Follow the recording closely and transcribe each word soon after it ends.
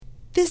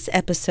This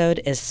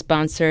episode is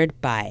sponsored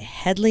by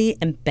Hedley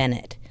and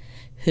Bennett,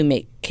 who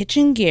make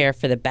kitchen gear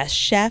for the best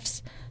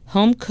chefs,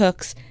 home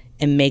cooks,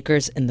 and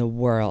makers in the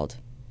world.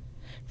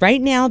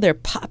 Right now, their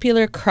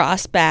popular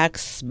crossback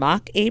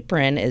smock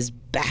apron is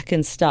back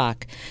in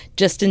stock,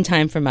 just in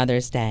time for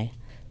Mother's Day.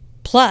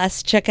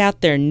 Plus, check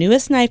out their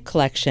newest knife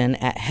collection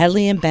at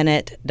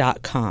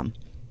hedleyandbennett.com.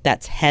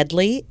 That's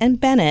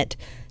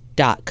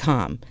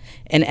hedleyandbennett.com.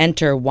 And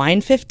enter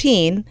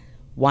WINE15,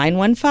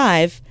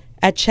 WINE15,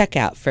 at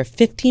checkout for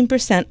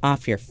 15%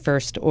 off your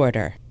first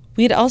order.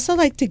 We'd also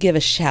like to give a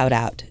shout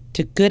out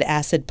to Good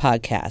Acid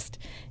Podcast,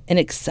 an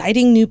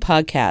exciting new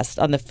podcast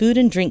on the food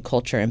and drink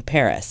culture in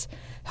Paris,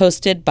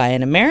 hosted by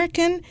an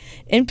American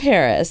in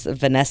Paris,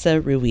 Vanessa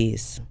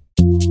Ruiz.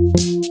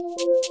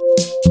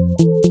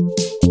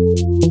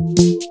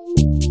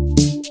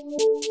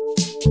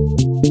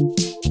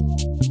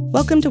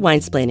 Welcome to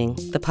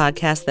Winesplaining, the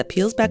podcast that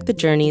peels back the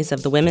journeys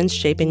of the women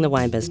shaping the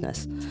wine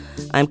business.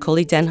 I'm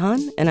Coley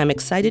Denhan, and I'm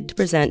excited to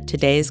present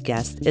today's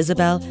guest,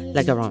 Isabelle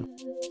Legeron.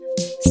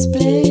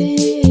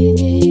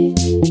 Splaining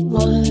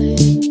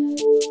wine,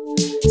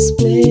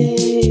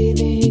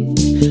 splaining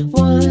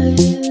wine,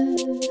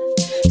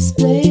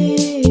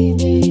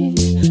 splaining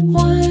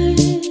wine,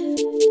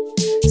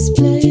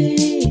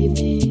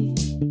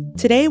 splaining.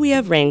 Today we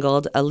have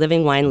wrangled a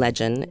living wine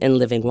legend in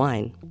living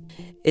wine.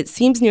 It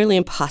seems nearly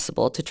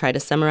impossible to try to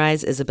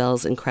summarize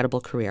Isabelle's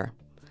incredible career.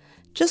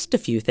 Just a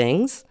few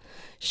things.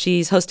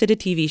 She's hosted a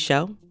TV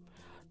show,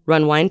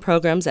 run wine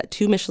programs at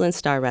 2 Michelin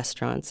star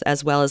restaurants,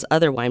 as well as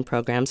other wine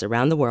programs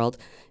around the world,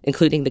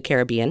 including the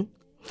Caribbean.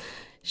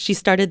 She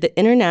started the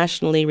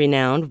internationally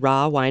renowned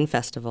Raw Wine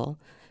Festival,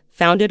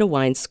 founded a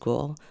wine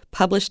school,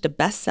 published a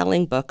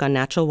best-selling book on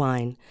natural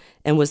wine,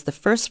 and was the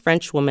first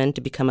French woman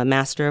to become a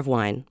Master of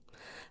Wine,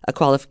 a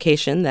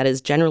qualification that is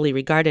generally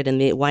regarded in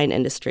the wine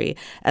industry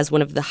as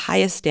one of the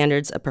highest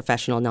standards of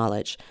professional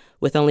knowledge,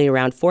 with only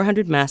around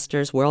 400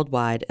 masters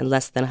worldwide and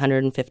less than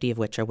 150 of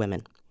which are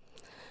women.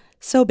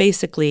 So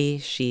basically,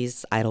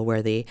 she's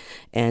idol-worthy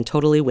and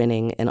totally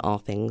winning in all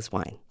things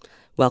wine.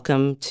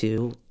 Welcome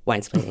to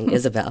Winesplaining,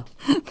 Isabelle.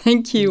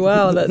 Thank you.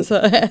 Wow, that's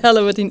a hell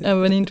of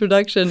an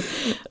introduction.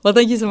 Well,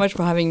 thank you so much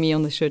for having me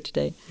on the show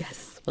today.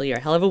 Yes, well, you're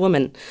a hell of a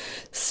woman.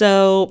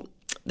 So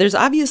there's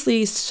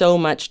obviously so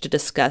much to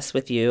discuss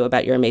with you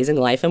about your amazing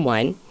life in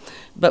wine.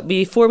 But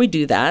before we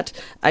do that,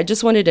 I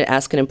just wanted to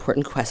ask an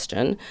important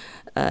question.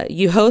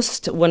 You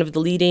host one of the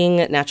leading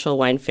natural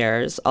wine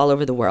fairs all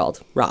over the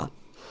world, Raw.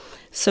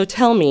 So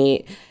tell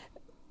me,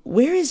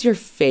 where is your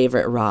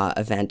favorite Raw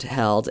event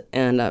held?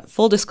 And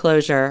full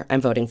disclosure, I'm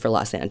voting for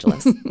Los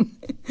Angeles.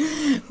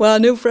 Well,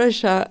 no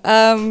pressure.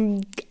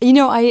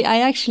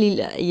 I actually,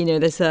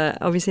 there's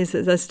obviously it's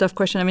a tough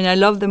question. I mean, I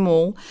love them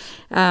all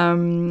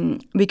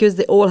because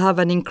they all have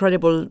an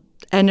incredible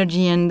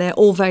energy and they're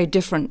all very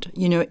different.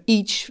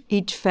 Each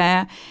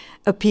fair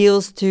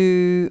appeals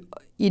to,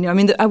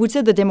 I would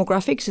say the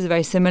demographics is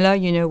very similar.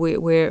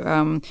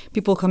 Where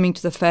people coming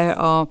to the fair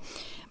are,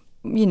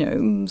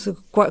 so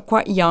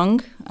quite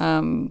young.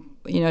 I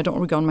don't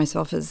regard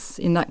myself as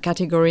in that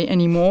category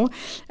anymore.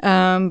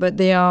 But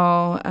they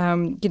are,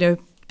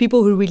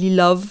 people who really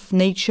love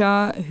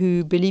nature,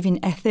 who believe in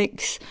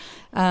ethics.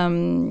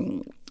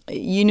 So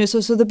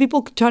the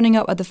people turning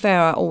up at the fair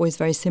are always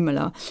very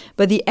similar,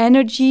 but the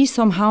energy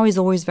somehow is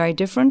always very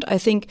different. I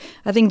think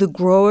the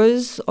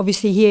growers,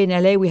 obviously here in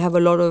LA, we have a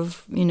lot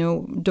of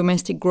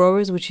domestic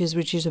growers, which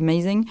is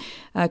amazing.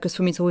 Because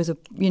for me, it's always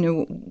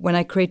when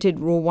I created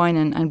Raw Wine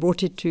and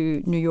brought it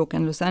to New York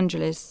and Los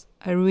Angeles,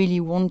 I really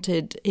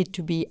wanted it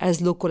to be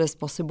as local as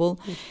possible,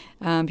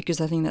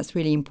 because I think that's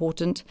really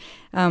important.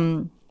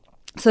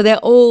 So they're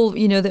all,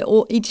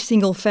 each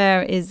single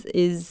fair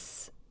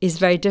is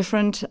very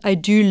different. I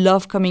do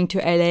love coming to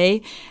LA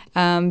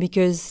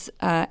because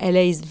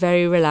LA is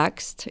very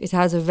relaxed. It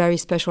has a very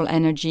special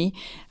energy,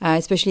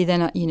 especially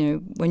then,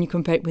 when you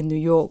compare it with New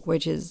York,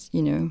 which is,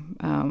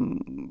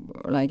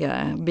 like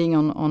being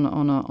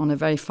on a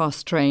very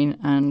fast train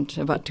and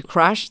about to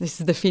crash. This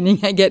is the feeling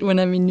I get when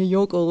I'm in New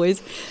York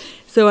always.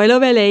 So I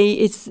love LA.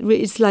 It's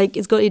like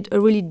it's got a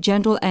really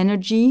gentle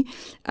energy,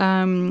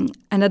 and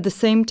at the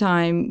same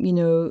time,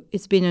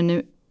 it's been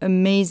an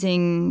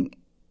amazing.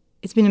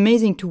 It's been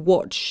amazing to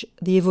watch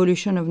the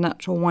evolution of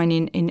natural wine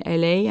in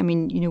LA. I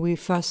mean, we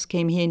first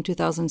came here in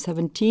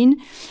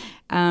 2017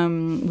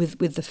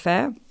 with the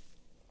fair.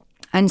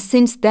 And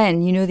since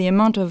then, the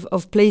amount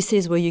of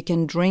places where you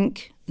can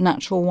drink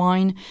natural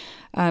wine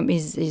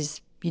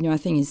is I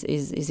think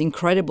is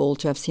incredible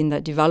to have seen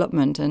that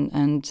development.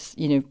 And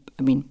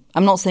I mean,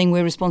 I'm not saying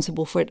we're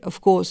responsible for it,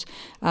 of course.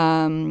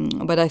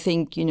 But I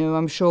think,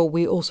 I'm sure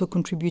we also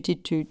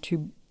contributed to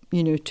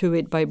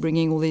it by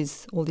bringing all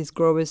these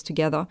growers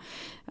together,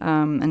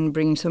 and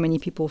bringing so many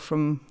people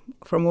from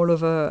all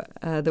over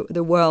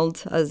the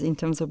world as in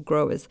terms of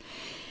growers.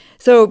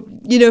 So,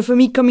 for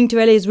me, coming to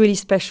LA is really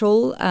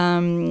special,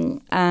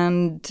 and I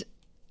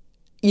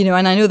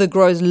know the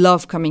growers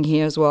love coming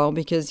here as well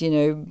because,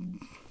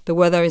 the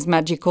weather is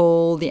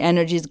magical, the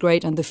energy is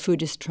great, and the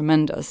food is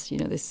tremendous.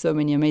 There's so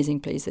many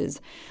amazing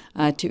places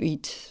to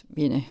eat.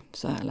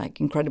 So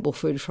like incredible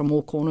food from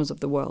all corners of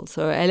the world.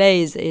 So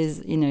LA is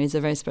a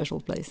very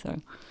special place.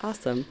 So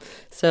awesome.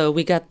 So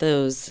we got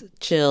those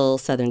chill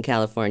Southern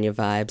California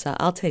vibes.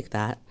 I'll take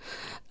that.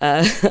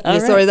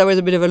 Sorry, that was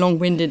a bit of a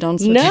long-winded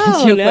answer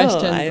to your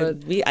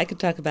question. I could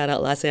talk about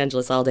Los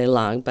Angeles all day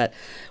long, but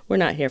we're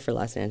not here for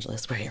Los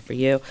Angeles. We're here for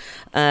you.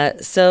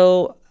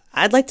 So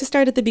I'd like to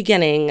start at the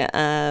beginning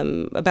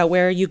about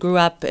where you grew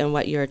up and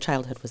what your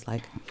childhood was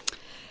like.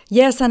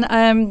 Yes, and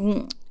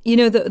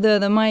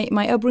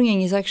my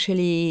upbringing is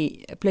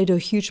actually played a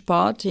huge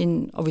part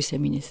in. Obviously,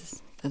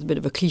 that's a bit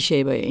of a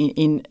cliche, but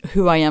in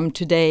who I am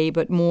today,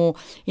 but more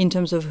in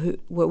terms of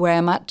where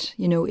I'm at,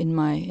 in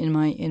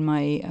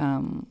my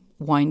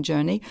wine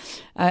journey.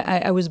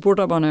 I was brought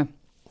up on a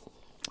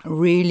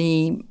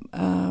really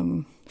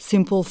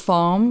simple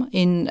farm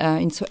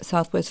in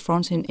southwest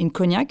France, in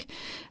Cognac,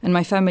 and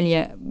my family,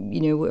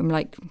 I'm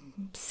like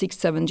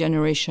 6-7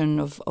 generation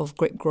of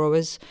grape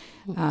growers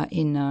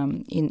in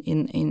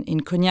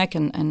Cognac,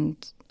 and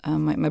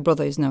my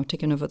brother is now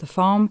taken over the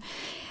farm.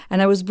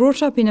 And I was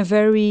brought up in a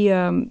very,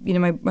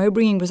 my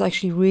upbringing was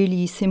actually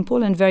really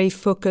simple and very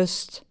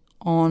focused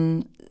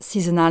on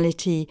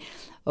seasonality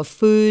of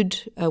food.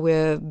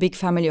 We're a big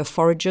family of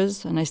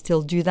foragers, and I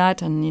still do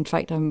that. And in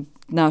fact, I'm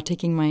now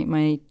taking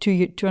my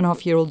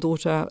 2.5-year-old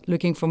daughter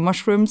looking for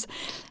mushrooms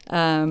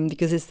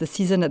because it's the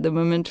season at the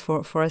moment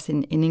for us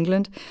in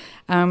England.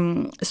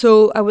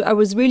 So I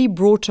was really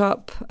brought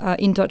up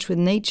in touch with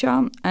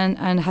nature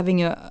and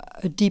having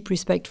a deep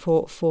respect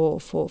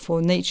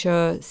for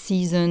nature,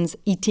 seasons,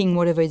 eating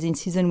whatever is in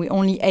season. We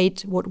only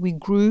ate what we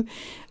grew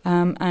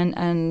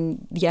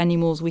and the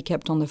animals we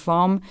kept on the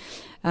farm.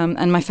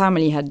 And my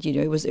family had,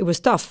 it was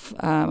tough.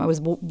 I was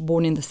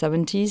born in the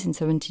 70s, in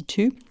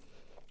 72.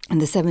 And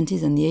the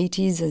 70s and the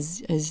 80s,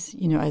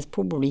 as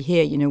probably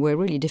here, were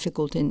really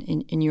difficult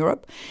in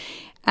Europe.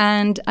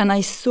 And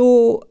I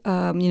saw,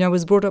 I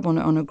was brought up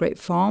on a grape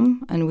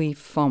farm, and we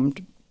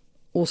farmed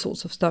all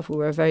sorts of stuff. We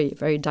were a very,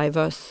 very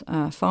diverse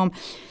farm.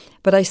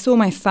 But I saw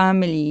my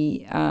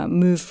family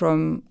move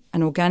from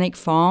an organic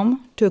farm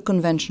to a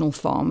conventional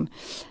farm.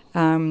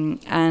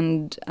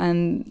 And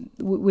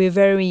we're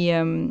very,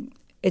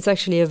 it's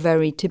actually a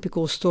very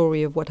typical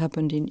story of what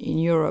happened in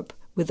Europe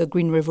with the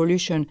Green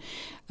Revolution,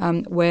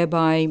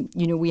 whereby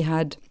we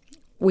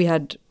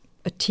had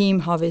a team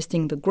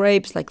harvesting the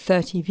grapes, like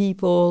 30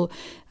 people.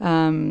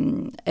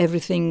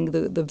 Everything,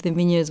 the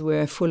vineyards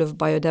were full of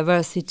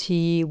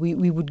biodiversity.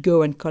 We would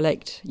go and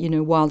collect,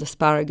 wild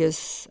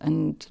asparagus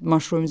and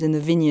mushrooms in the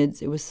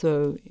vineyards. It was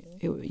there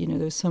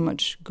was so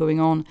much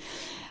going on,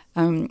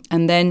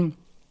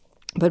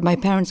 But my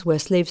parents were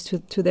slaves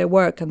to their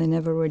work, and they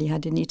never really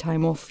had any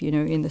time off,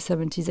 in the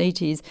 70s,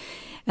 80s.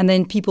 And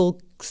then people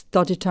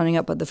started turning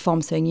up at the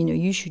farm saying,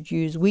 you should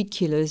use weed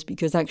killers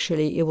because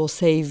actually it will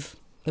save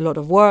a lot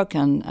of work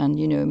and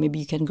maybe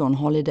you can go on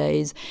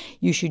holidays.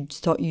 You should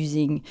start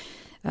using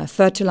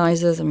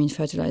fertilizers. I mean,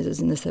 fertilizers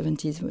in the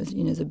 70s was,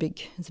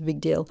 it's a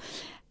big deal.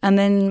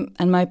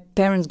 And my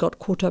parents got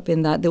caught up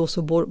in that. They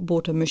also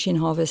bought a machine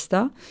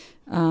harvester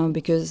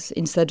because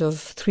instead of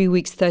 3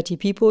 weeks, 30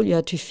 people, you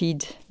had to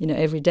feed,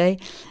 every day.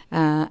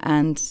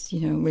 And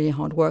really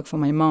hard work for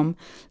my mom.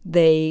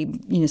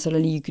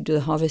 Suddenly you could do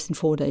the harvest in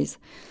 4 days.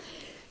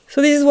 So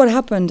this is what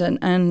happened.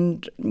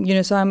 And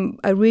so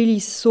I really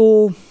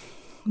saw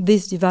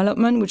this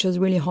development, which was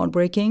really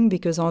heartbreaking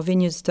because our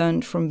vineyards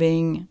turned from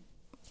being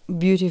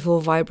beautiful,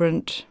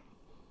 vibrant,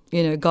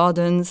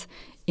 gardens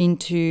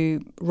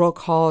into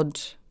rock-hard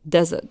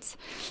deserts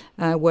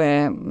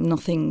where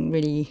nothing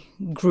really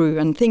grew.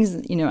 And things,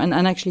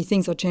 and actually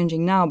things are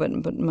changing now,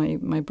 but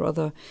my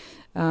brother,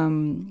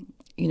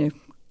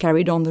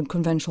 carried on the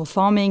conventional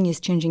farming, is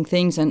changing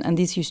things. And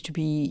this used to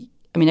be,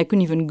 I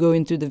couldn't even go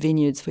into the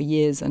vineyards for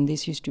years, and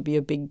this used to be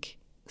a big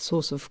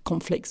source of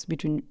conflicts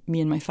between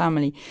me and my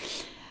family.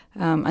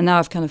 And now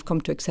I've kind of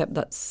come to accept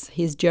that's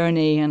his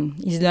journey and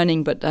he's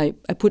learning, but I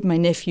put my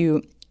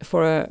nephew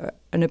for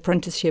an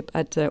apprenticeship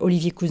at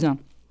Olivier Cousin.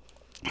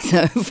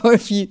 So for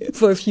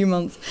a few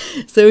months,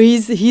 so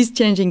he's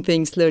changing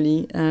things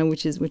slowly,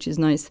 which is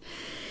nice.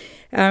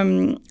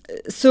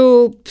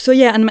 So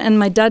yeah, and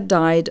my dad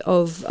died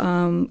of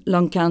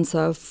lung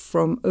cancer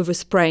from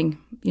overspraying,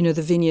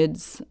 the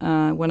vineyards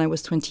when I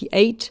was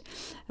 28.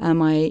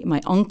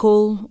 My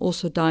uncle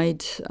also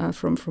died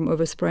from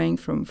overspraying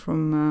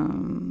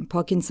from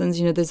Parkinson's.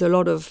 There's a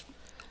lot of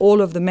all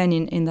of the men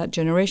in that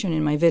generation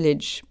in my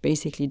village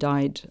basically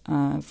died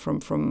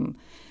from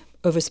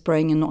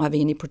overspraying and not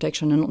having any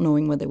protection and not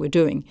knowing what they were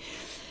doing.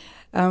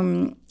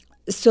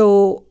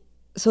 So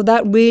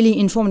that really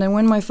informed. And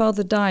when my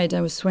father died,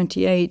 I was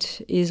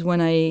 28, is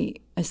when I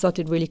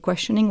started really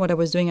questioning what I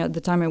was doing. At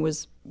the time I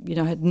was,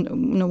 I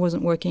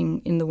wasn't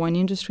working in the wine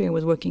industry. I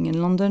was working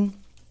in London.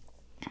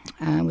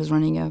 I was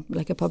running a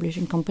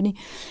publishing company.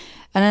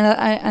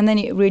 And then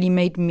it really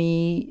made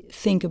me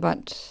think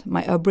about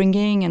my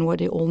upbringing and what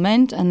it all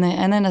meant. And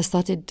then I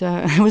started,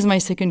 it was my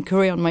second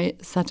career on my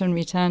Saturn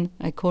return,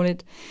 I call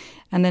it.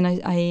 And then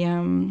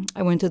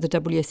I went to the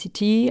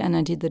WSET and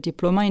I did the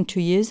diploma in 2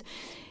 years.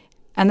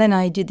 And then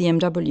I did the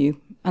MW.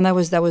 And that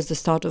was the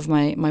start of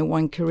my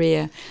wine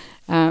career.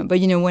 But,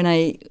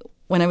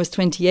 when I was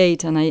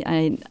 28 and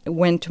I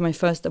went to my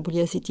first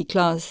WSET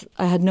class,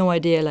 I had no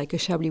idea like a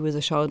Chablis was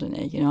a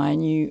Chardonnay. I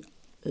knew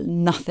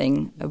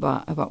nothing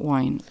about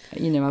wine.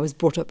 I was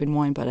brought up in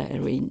wine, but I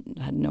really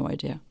had no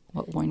idea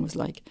what wine was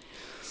like.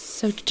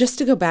 So just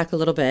to go back a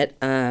little bit,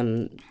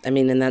 and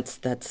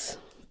that's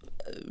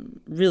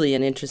really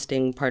an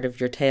interesting part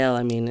of your tale.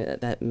 I mean,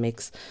 that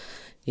makes,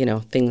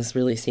 things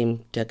really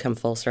seem to come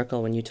full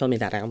circle. When you told me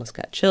that, I almost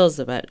got chills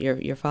about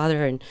your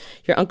father and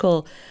your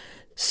uncle.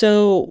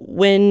 So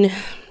when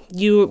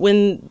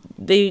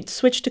they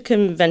switched to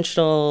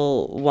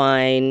conventional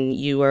wine,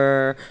 you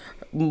were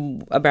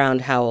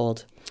around how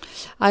old?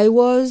 I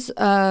was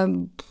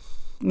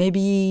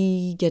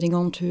maybe getting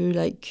on to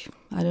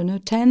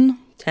 10.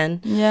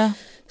 10? Yeah.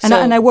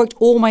 And I worked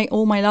all my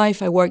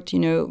life. I worked,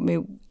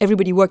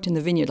 everybody worked in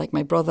the vineyard, like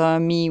my brother,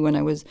 me, when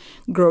I was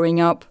growing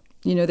up.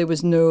 There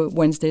was no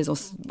Wednesdays or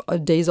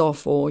days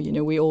off, or,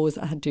 we always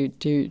had to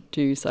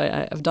do.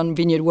 So I've done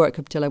vineyard work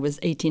up till I was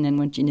 18 and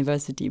went to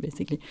university,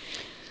 basically.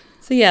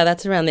 So yeah,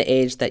 that's around the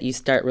age that you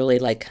start really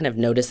kind of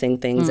noticing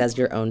things as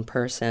your own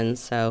person.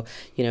 So,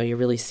 you're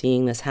really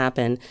seeing this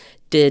happen.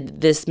 Did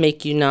this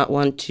make you not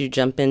want to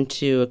jump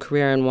into a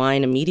career in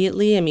wine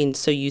immediately? I mean,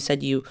 so you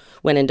said you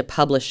went into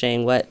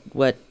publishing.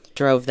 What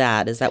drove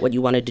that? Is that what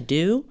you wanted to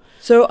do?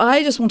 So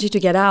I just wanted to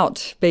get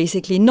out,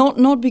 basically,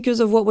 not because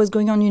of what was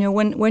going on.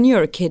 When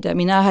you're a kid, I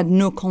mean, I had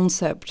no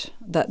concept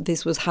that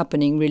this was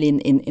happening really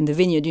in the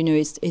vineyard.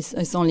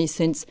 It's only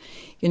since,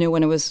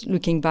 when I was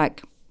looking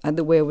back at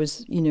the way I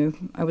was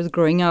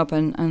growing up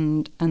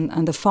and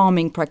the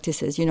farming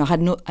practices. I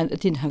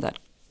didn't have that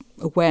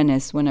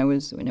awareness when I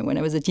was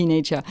a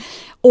teenager.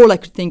 All I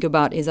could think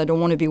about is I don't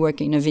want to be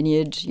working in a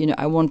vineyard.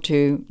 I want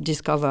to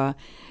discover.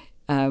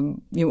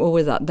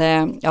 Always out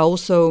there. I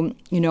also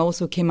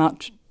came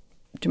out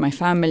to my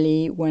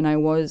family when I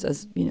was,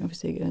 as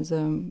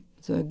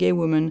a gay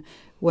woman,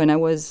 when I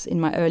was in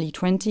my early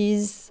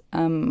 20s,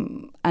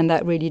 and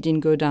that really didn't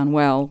go down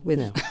well with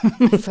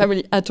my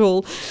family at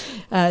all.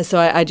 So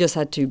I just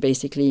had to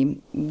basically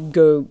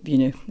go,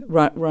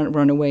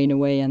 run away in a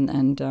way,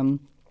 and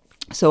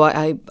so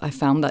I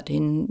found that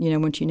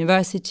went to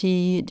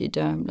university, did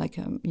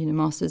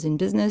masters in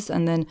business,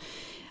 and then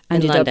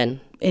ended in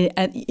London.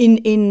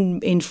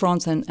 In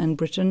France and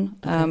Britain,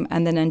 Okay.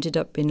 and then ended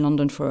up in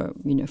London for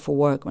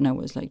work when I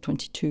was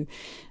 22,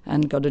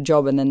 and got a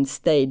job and then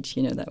stayed.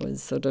 That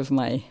was sort of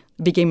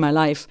became my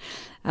life.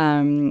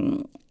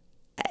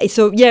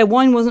 So yeah,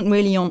 wine wasn't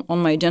really on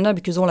my agenda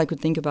because all I could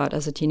think about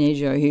as a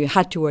teenager who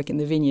had to work in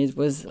the vineyards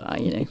was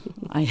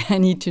I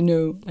need to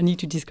know, I need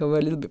to discover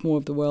a little bit more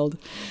of the world.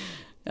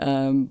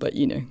 But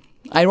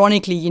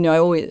ironically,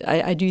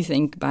 I do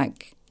think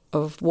back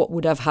of what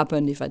would have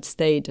happened if I'd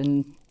stayed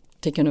and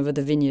taken over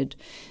the vineyard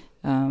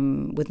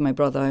with my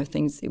brother.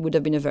 It would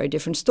have been a very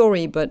different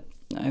story, but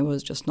it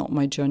was just not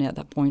my journey at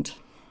that point.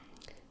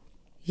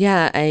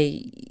 Yeah,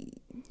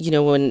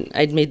 when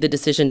I'd made the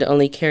decision to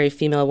only carry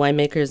female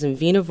winemakers in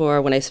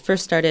Vinivore, when I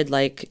first started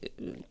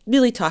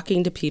really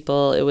talking to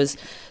people, it was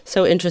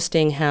so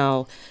interesting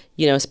how,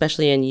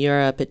 especially in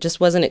Europe, it just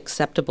wasn't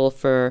acceptable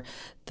for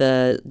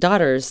the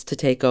daughters to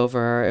take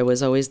over. It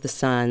was always the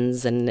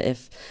sons, and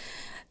if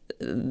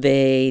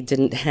they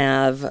didn't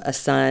have a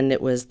son, it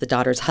was the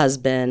daughter's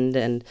husband.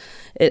 And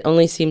it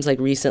only seems like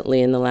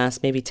recently in the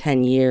last maybe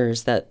 10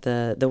 years that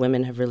the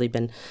women have really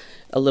been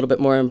a little bit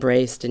more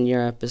embraced in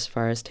Europe as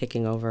far as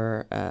taking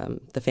over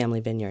the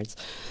family vineyards.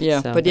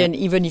 Yeah, so, but then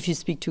even if you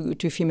speak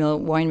to female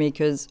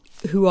winemakers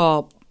who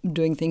are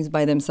doing things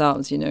by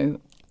themselves,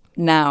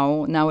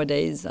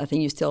 nowadays, I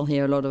think you still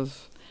hear a lot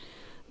of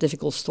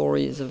difficult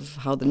stories of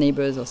how the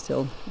neighbors are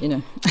still,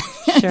 finding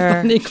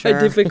it quite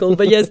difficult.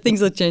 But yes,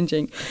 things are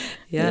changing.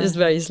 Yeah, just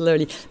very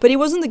slowly. But it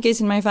wasn't the case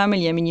in my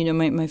family. I mean,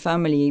 my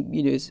family,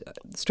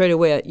 straight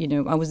away,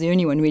 I was the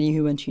only one really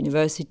who went to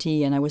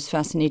university, and I was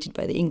fascinated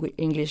by the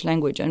English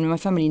language. And my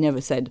family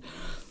never said,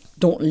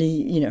 don't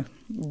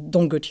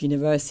go to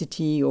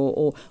university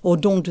or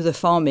don't do the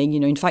farming.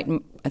 In fact,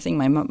 I think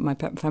my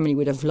family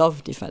would have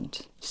loved if I'd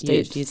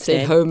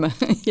stayed home.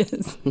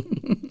 Yes.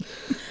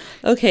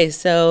 Okay,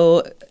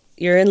 so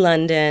you're in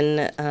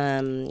London.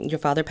 Your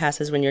father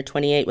passes when you're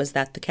 28. Was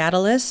that the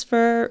catalyst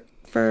for?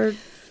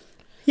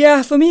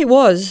 Yeah, for me it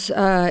was.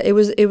 It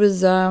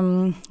was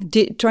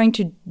trying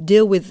to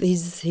deal with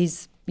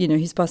his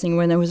passing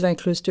when I was very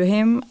close to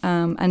him,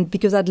 and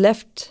because I'd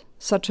left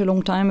such a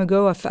long time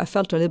ago, I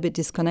felt a little bit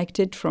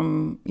disconnected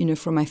from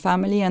my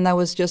family, and that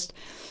was just,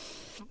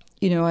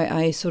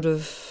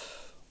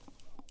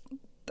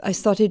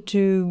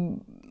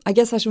 I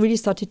guess I really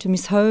started to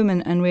miss home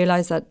and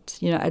realize that,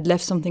 I'd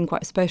left something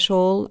quite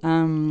special.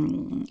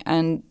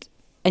 And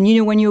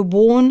when you're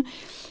born,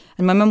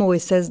 and my mum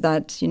always says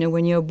that,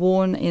 when you're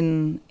born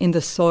in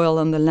the soil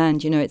and the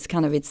land,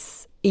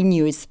 it's in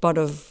you, it's part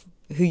of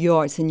who you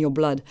are, it's in your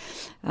blood.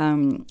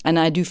 And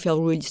I do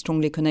feel really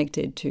strongly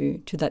connected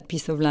to that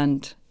piece of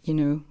land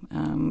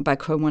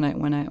back home when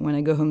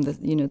I go home,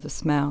 the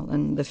smell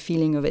and the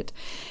feeling of it.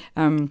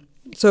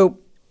 So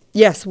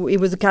yes, it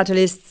was a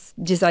catalyst.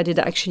 Decided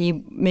that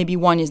actually maybe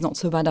wine is not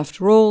so bad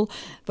after all,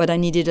 but I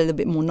needed a little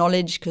bit more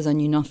knowledge because I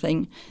knew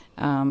nothing.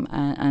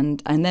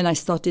 And then I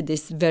started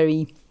this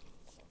very,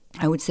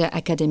 I would say,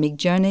 academic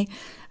journey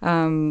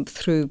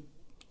through,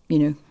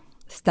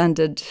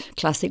 standard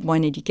classic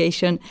wine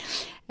education.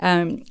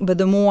 But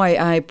the more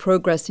I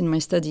progressed in my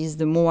studies,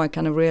 the more I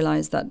kind of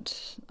realized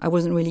that I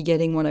wasn't really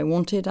getting what I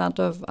wanted out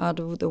of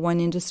the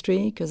wine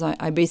industry, because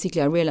I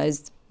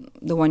realized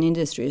the wine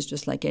industry is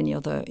just like any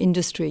other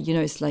industry.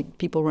 It's like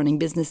people running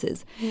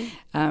businesses.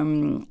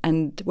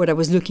 And what I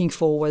was looking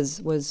for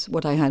was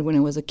what I had when I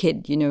was a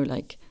kid,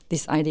 like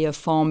this idea of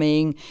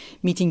farming,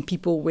 meeting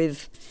people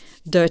with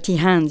dirty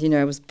hands.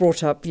 I was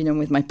brought up,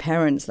 with my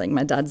parents. Like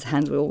my dad's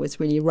hands were always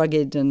really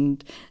rugged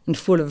and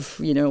full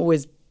of,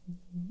 always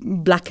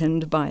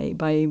blackened by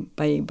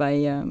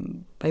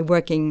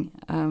working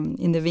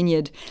in the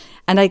vineyard,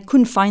 and I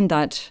couldn't find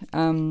that.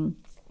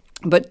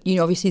 But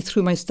obviously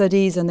through my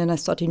studies, and then I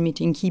started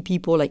meeting key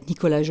people like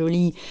Nicolas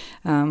Joly,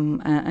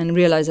 and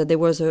realized that there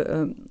was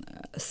a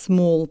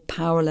small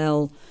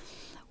parallel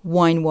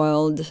wine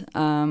world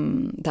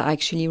that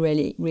actually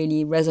really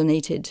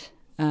resonated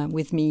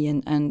with me,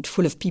 and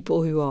full of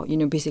people who are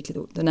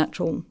basically the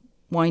natural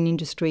wine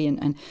industry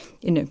and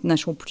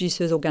natural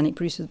producers, organic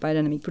producers,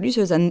 biodynamic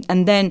producers,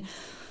 and then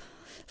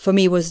for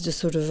me it was just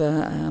sort of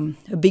a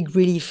big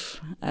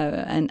relief,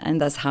 and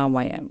that's how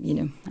I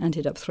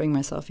ended up throwing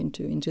myself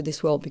into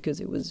this world, because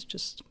it was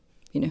just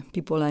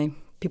people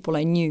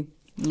I knew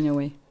in a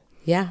way.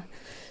 Yeah.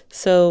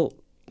 So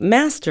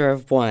Master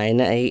of Wine,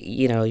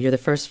 you're the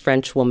first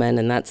French woman,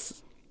 and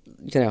that's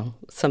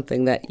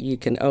something that you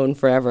can own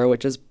forever,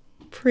 which is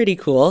pretty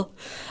cool.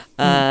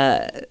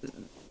 I've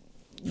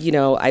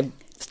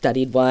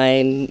studied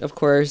wine, of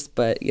course,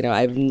 but,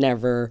 I've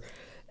never,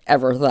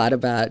 ever thought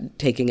about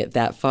taking it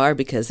that far,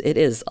 because it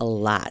is a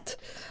lot.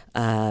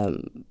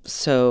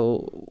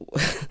 So...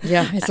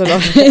 Yeah, it's a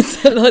lot.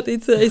 It's a lot.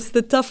 It's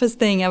the toughest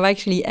thing I've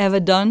actually ever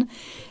done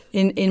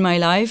in my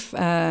life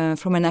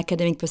from an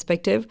academic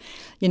perspective.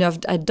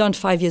 I'd done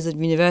 5 years at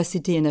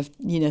university, and I've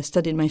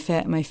studied my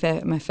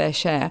fair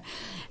share.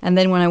 And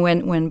then when I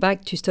went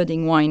back to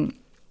studying wine,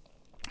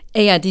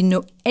 I didn't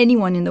know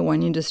anyone in the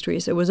wine industry,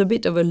 so it was a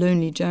bit of a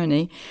lonely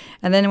journey.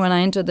 And then when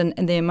I entered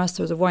the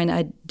Masters of Wine,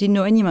 I didn't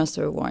know any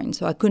Master of Wine,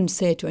 so I couldn't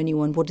say to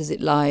anyone, what is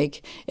it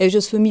like? It was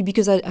just for me,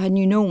 because I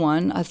knew no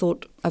one. I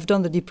thought, I've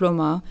done the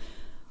diploma.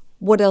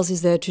 What else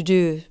is there to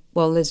do?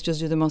 Well, let's just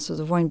do the Masters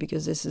of Wine,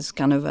 because this is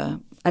kind of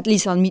at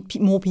least I'll meet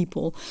more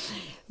people.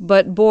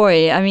 But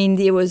boy, I mean,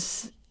 it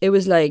was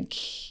like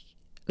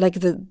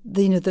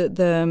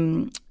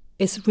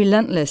it's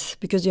relentless,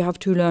 because you have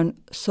to learn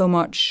so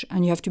much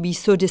and you have to be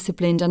so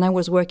disciplined. And I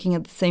was working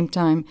at the same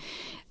time.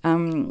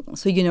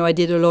 So, I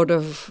did a lot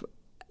of,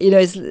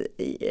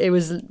 it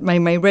was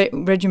my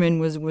regimen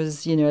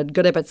was, I'd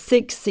got up at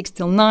 6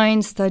 till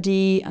 9,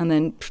 study, and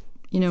then,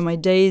 my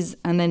days.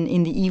 And then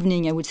in the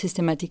evening, I would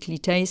systematically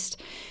taste.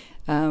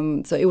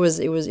 So it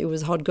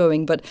was hard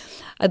going. But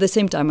at the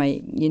same time,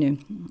 I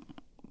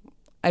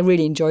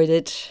really enjoyed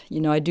it.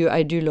 I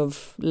do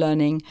love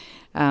learning.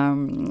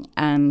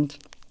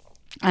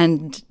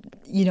 And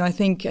I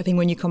think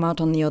when you come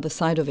out on the other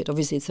side of it,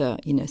 obviously it's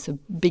a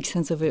big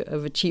sense of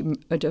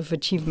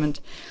achievement.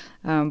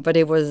 But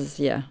it was,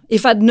 yeah.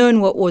 If I'd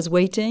known what was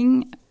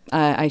waiting,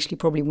 I actually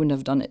probably wouldn't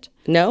have done it.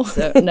 No?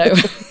 So, no.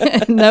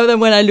 Now that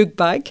when I look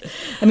back,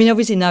 I mean,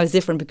 obviously now it's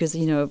different, because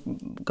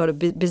got a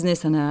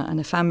business and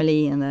a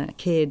family and a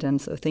kid,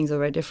 and so things are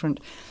very different.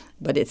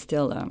 But it's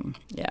still,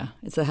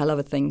 it's a hell of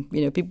a thing.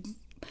 People.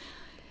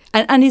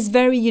 And it's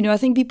very, I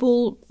think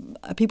people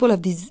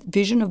have this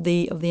vision of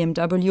the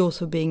MW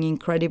also being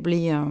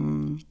incredibly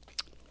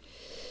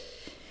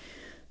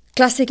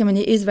classic. I mean,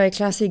 it is very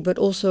classic, but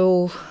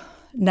also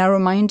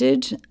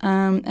narrow-minded.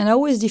 And I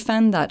always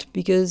defend that,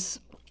 because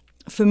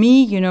for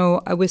me,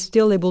 I was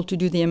still able to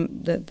do the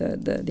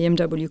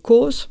MW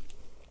course.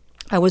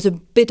 I was a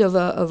bit of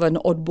an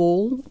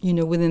oddball,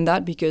 within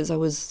that, because I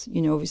was,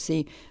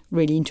 obviously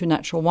really into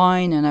natural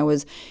wine, and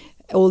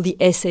all the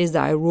essays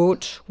that I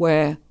wrote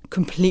were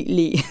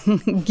completely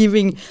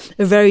giving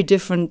a very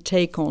different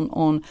take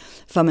on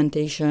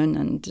fermentation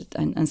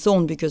and so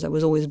on, because I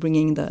was always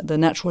bringing the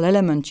natural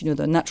element,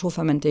 the natural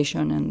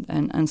fermentation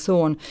and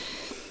so on.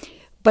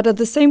 But at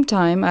the same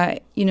time,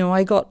 I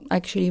got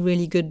actually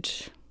really good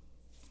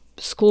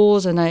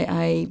scores, and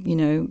I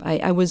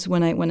was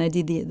when I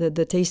did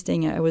the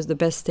tasting, I was the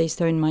best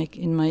taster in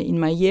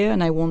my year,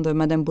 and I won the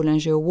Madame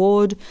Boulanger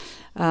Award.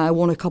 I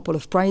won a couple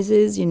of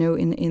prizes,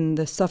 in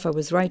the stuff I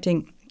was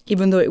writing,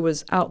 even though it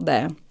was out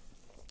there.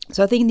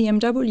 So I think the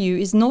MW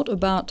is not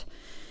about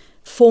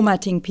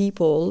formatting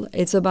people.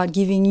 It's about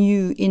giving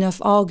you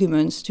enough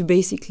arguments to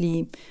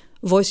basically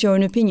voice your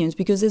own opinions,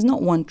 because there's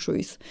not one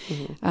truth.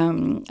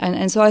 Mm-hmm.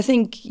 And so I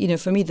think,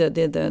 for me, the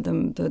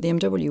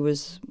MW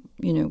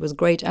was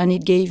great, and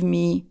it gave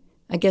me,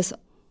 I guess,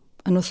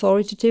 an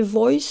authoritative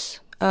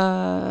voice,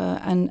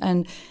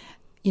 and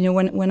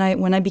when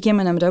I became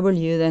an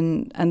MW,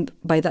 then, and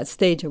by that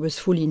stage I was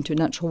fully into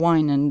natural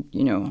wine, and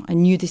I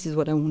knew this is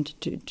what I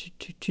wanted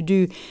to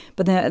do.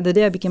 But the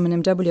day I became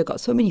an MW, I got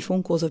so many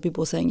phone calls of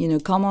people saying,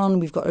 come on,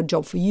 we've got a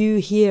job for you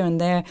here and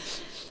there.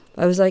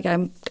 I was like,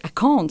 I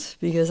can't,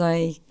 because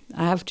I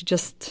have to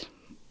just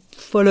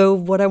follow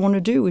what I want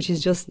to do, which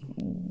is just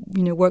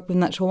work with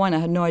natural wine. I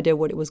had no idea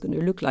what it was going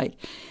to look like.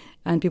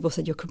 And people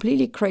said, you're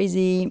completely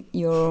crazy,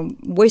 you're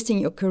wasting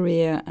your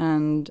career,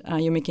 and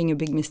you're making a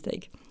big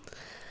mistake.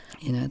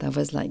 That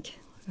was like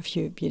a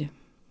few,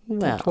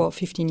 12,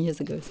 15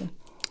 years ago. So.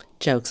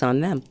 Joke's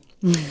on them.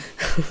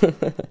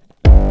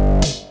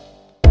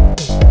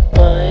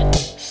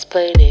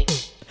 Wine-splaining.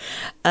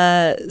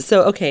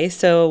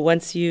 So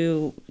once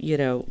you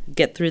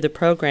get through the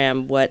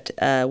program, what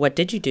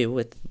did you do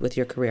with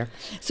your career?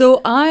 So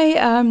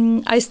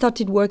I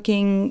started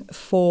working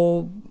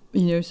for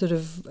sort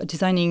of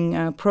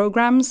designing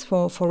programs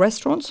for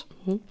restaurants.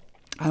 Mm-hmm.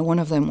 One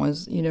of them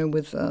was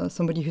with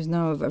somebody who's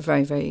now a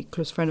very, very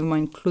close friend of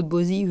mine, Claude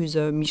Bozy, who's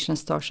a Michelin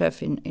star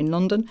chef in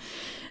London,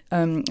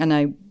 and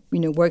I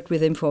worked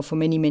with him for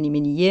many, many,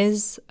 many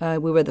years.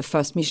 We were the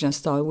first Michelin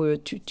star. We were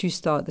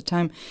two-star at the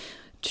time,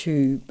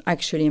 to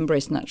actually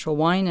embrace natural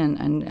wine,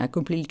 and I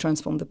completely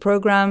transformed the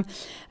program.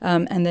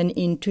 And then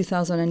in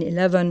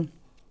 2011,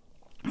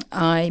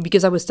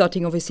 because I was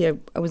starting, obviously,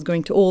 I was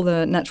going to all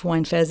the natural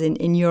wine fairs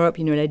in Europe,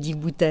 La Dive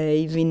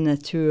Bouteille, Vin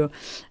Nature,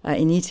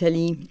 in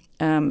Italy,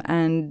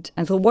 and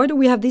thought, why do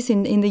we have this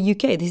in the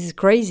UK? This is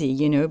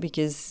crazy,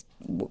 because,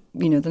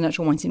 the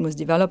natural wine scene was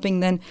developing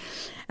then.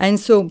 And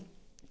so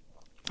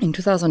in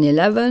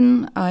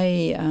 2011,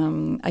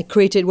 I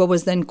created what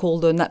was then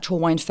called a natural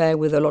wine fair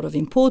with a lot of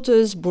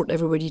importers, brought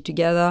everybody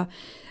together,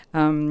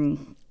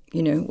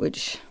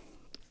 which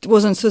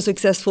wasn't so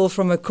successful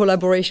from a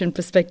collaboration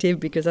perspective,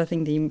 because I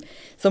think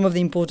some of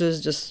the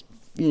importers just,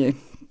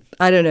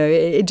 I don't know,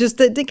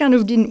 they kind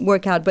of didn't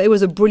work out. But it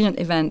was a brilliant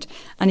event,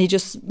 and it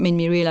just made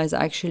me realize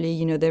that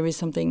actually, there is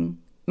something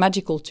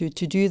magical to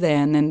do there.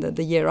 And then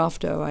the year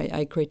after,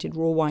 I created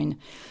Raw Wine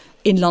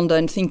in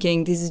London,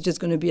 thinking this is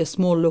just going to be a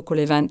small local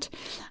event.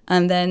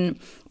 And then,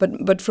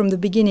 but from the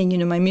beginning,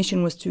 my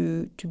mission was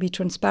to be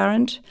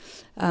transparent,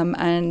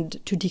 and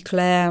to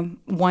declare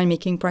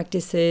winemaking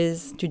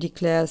practices, to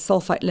declare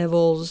sulfite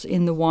levels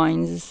in the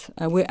wines.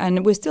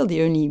 We're still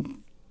the only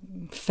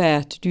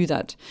fair to do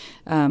that,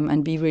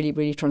 and be really,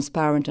 really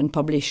transparent and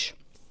publish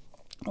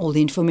all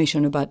the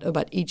information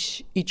about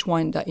each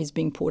wine that is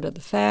being poured at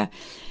the fair.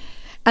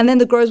 And then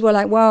the growers were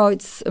like, wow,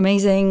 it's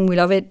amazing, we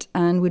love it,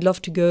 and we'd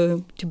love to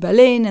go to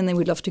Berlin, and then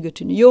we'd love to go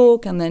to New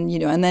York, and then,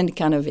 and then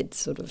kind of it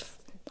sort of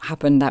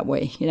happened that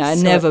way. I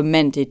never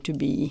meant it to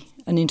be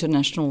an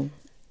international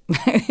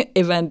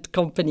event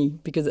company,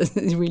 because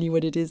it's really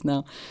what it is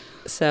now.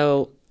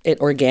 So it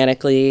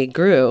organically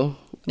grew.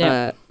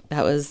 Yeah.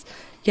 That was,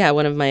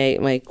 one of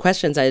my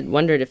questions. I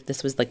wondered if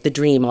this was like the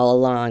dream all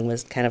along,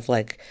 was kind of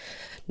like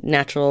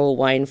natural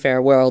wine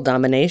fair world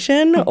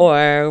domination,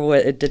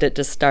 or did it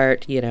just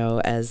start,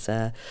 as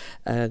a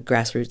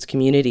grassroots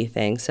community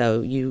thing?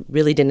 So you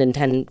really didn't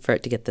intend for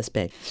it to get this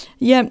big?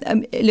 Yeah,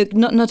 look,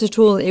 not at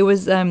all. It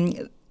was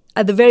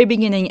at the very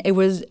beginning. It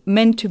was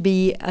meant to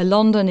be a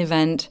London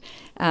event,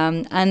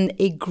 and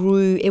it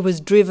grew. It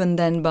was driven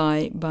then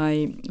by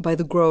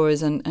the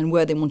growers and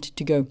where they wanted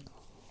to go.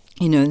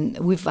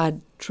 We've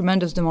had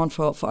tremendous demand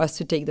for us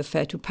to take the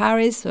fair to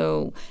Paris.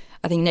 So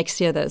I think next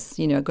year that's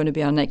going to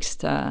be our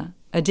next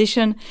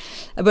edition.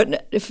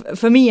 But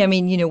for me, I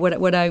mean,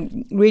 what I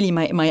really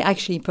my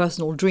actually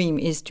personal dream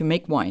is to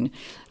make wine,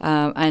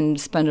 and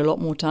spend a lot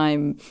more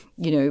time,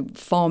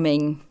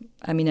 farming.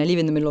 I mean, I live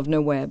in the middle of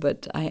nowhere,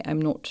 but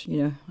I'm not.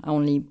 I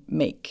only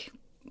make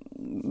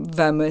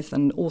vermouth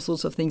and all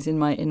sorts of things at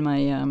my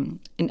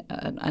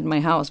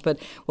house. But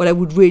what I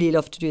would really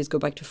love to do is go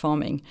back to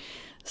farming.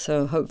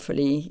 So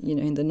hopefully,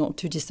 in the not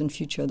too distant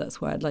future,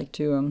 that's where I'd like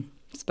to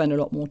spend a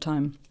lot more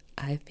time.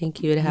 I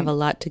think you would have a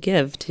lot to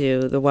give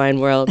to the wine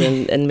world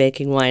and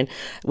making wine.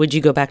 Would you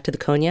go back to the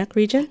Cognac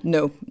region?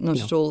 No, not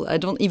at all. I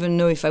don't even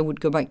know if I would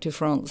go back to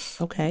France.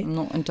 Okay. I'm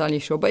not entirely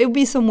sure. But it would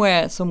be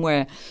somewhere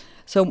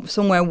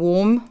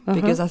warm,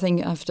 because I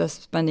think after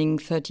spending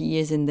 30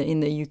 years in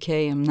the UK,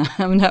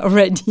 I'm now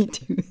ready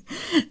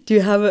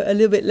to have a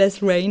little bit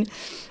less rain.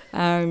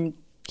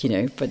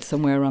 But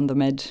somewhere around the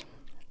Med.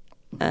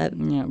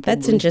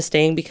 That's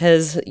interesting,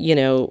 because,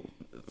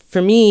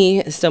 for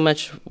me, so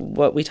much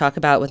what we talk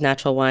about with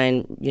natural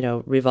wine,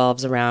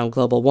 revolves around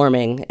global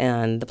warming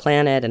and the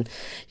planet, and,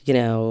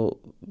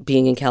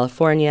 being in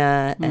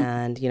California,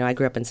 and, I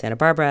grew up in Santa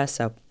Barbara,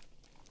 so,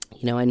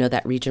 I know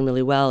that region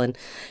really well. And,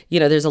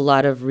 there's a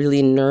lot of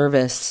really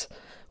nervous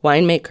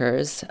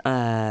winemakers,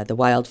 the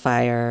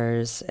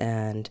wildfires,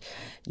 and,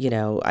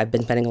 I've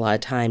been spending a lot of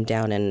time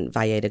down in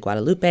Valle de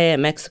Guadalupe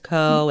in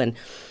Mexico, and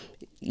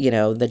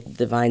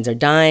the vines are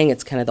dying.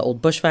 It's kind of the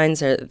old bush vines.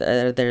 They're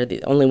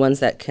the only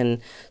ones that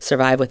can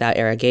survive without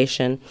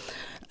irrigation.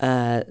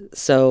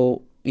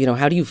 So,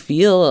 how do you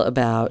feel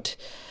about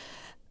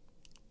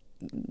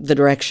the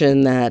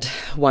direction that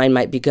wine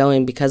might be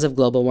going because of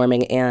global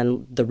warming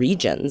and the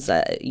regions.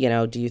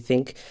 Do you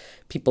think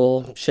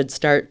people should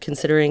start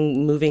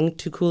considering moving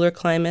to cooler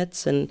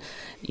climates and,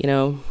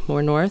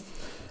 more north?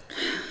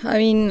 I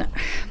mean,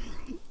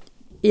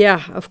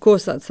 yeah, of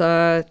course, that's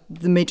the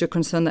major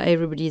concern that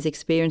everybody is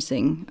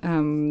experiencing.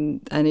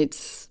 And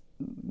it's,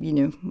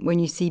 when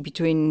you see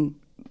between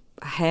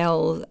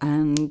hail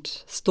and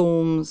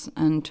storms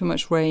and too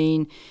much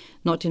rain,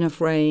 not enough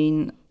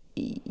rain,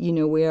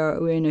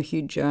 we're in a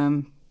huge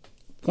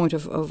point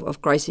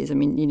of crisis. I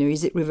mean,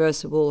 is it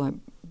reversible?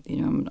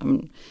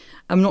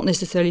 I'm not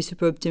necessarily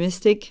super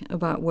optimistic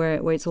about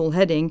where it's all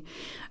heading,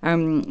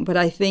 but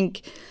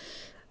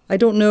I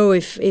don't know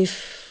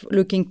if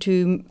looking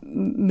to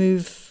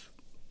move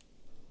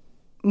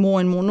more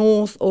and more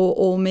north,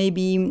 or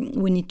maybe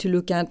we need to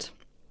look at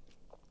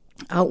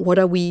what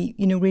are we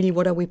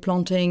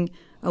planting?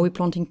 Are we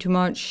planting too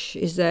much?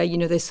 Is there,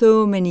 there's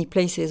so many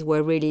places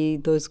where really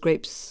those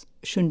grapes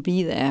shouldn't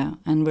be there,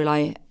 and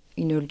rely,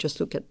 just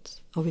look at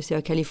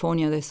obviously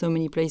California. There's so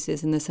many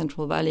places in the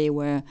Central Valley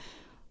where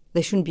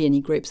there shouldn't be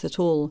any grapes at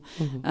all.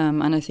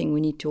 Mm-hmm. And I think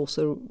we need to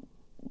also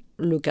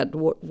look at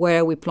where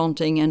are we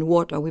planting and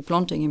what are we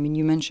planting. I mean,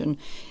 you mentioned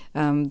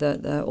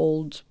the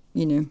old,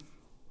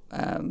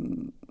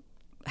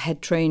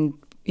 head trained,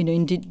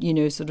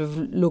 sort of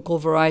local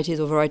varieties,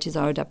 or varieties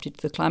are adapted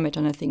to the climate.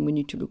 And I think we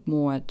need to look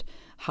more at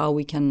how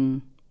we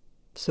can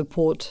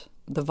support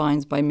the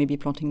vines by maybe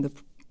planting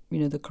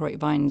the correct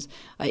vines.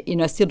 I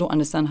still don't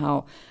understand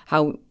how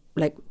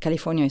like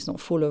California is not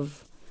full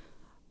of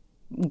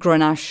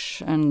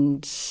Grenache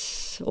and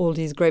all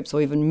these grapes,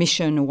 or even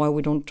Mission, or why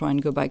we don't try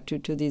and go back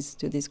to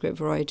these grape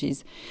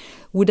varieties.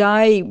 Would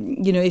I,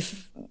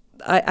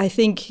 I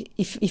think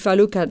if I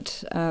look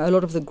at a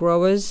lot of the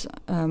growers,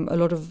 a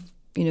lot of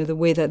the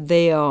way that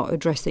they are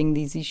addressing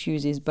these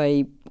issues is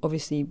by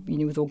obviously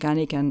with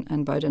organic and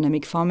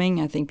biodynamic farming.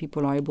 I think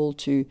people are able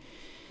to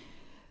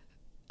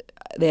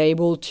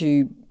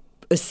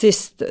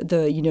assist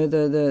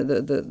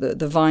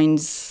the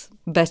vines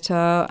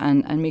better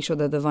and make sure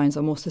that the vines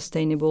are more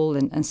sustainable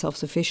and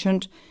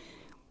self-sufficient.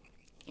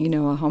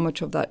 How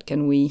much of that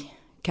can we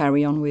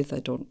carry on with? I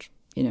don't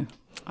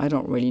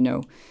really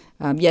know.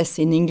 Yes,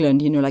 in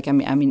England,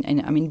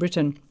 I'm in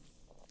Britain,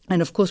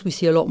 and of course we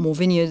see a lot more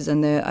vineyards,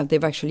 and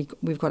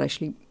we've got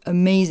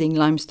amazing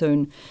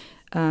limestone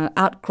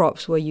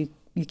outcrops where you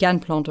can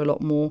plant a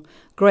lot more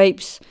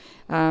grapes.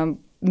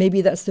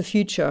 Maybe that's the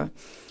future.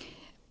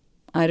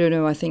 I don't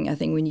know. I think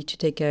we need to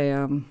take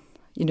a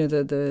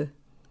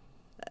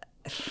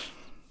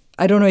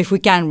I don't know if we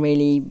can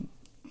really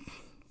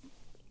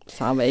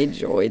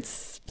salvage, or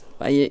it's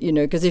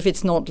because if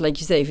it's not, like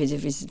you say, if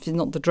it's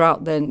not the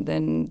drought,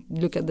 then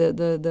look at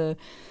the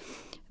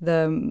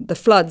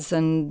floods,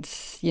 and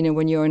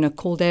when you're in a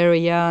cold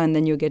area and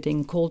then you're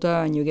getting colder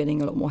and you're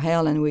getting a lot more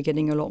hail and we're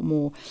getting a lot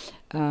more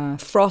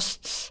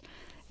frosts,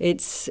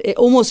 it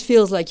almost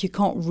feels like you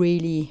can't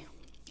really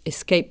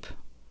escape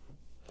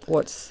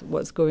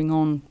what's going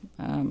on.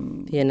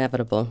 The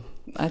inevitable.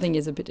 I think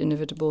it's a bit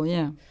inevitable,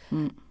 yeah.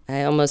 Mm.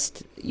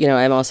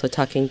 I'm also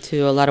talking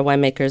to a lot of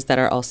winemakers that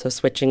are also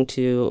switching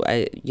to,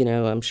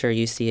 I'm sure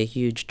you see a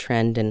huge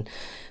trend in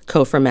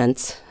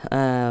co-ferments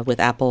with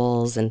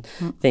apples and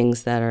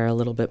things that are a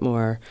little bit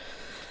more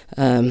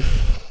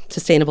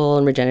sustainable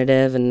and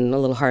regenerative and a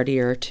little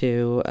hardier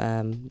to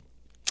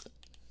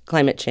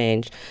climate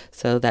change.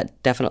 So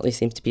that definitely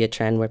seems to be a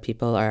trend where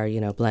people are,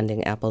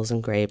 blending apples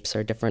and grapes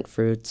or different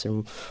fruits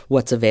and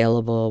what's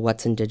available,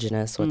 what's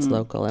indigenous, what's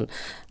local. And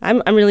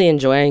I'm really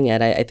enjoying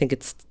it. I think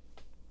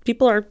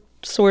people are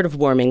sort of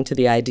warming to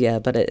the idea,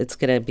 but it's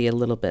going to be a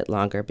little bit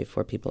longer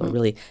before people are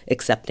really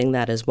accepting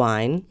that as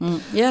wine.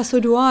 Yeah, so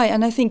do I.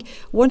 And I think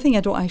one thing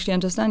I don't actually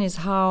understand is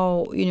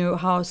how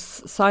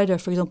cider,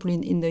 for example,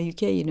 in the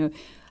UK,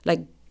 like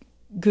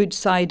good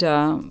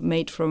cider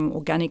made from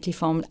organically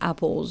farmed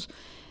apples,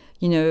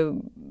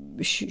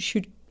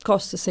 should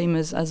cost the same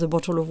as a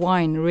bottle of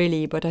wine,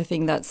 really. But I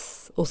think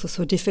that's also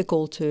so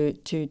difficult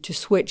to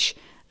switch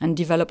and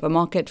develop a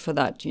market for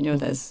that.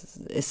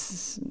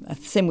 There's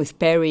same with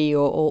Perry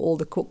or all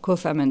the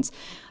co-ferments.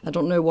 I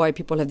don't know why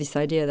people have this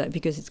idea that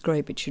because it's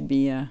grape, it should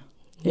be,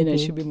 it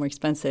should be more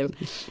expensive.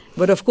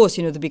 But of course,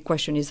 the big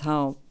question is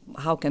how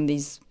can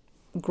these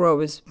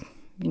growers,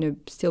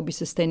 still be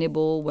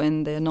sustainable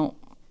when they're not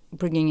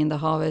bringing in the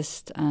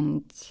harvest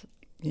and,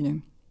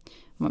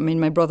 I mean,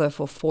 my brother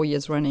for 4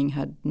 years running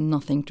had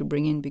nothing to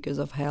bring in because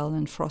of hail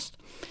and frost,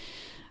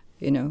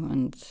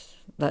 and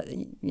that,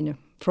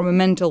 from a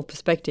mental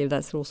perspective,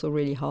 that's also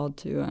really hard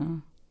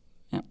to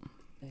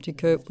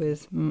cope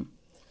with.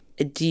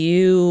 Do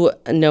you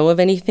know of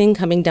anything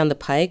coming down the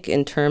pike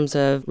in terms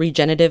of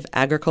regenerative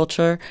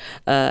agriculture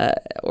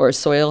or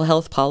soil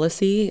health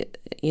policy?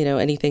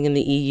 Anything in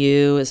the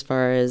EU as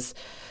far as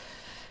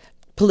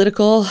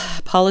political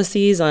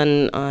policies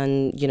on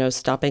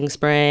stopping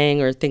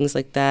spraying or things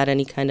like that?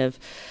 Any kind of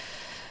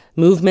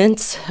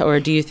movements? Or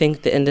do you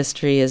think the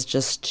industry is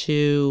just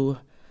too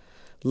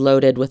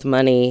loaded with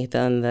money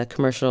than the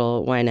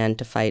commercial wine end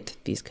to fight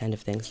these kind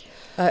of things?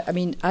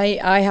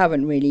 I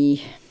haven't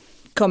really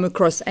come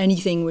across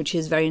anything which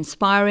is very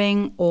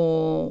inspiring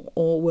or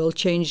will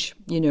change,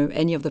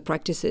 any of the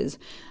practices.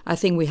 I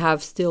think we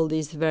have still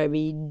this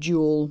very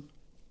dual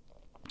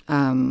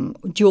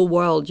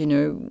world,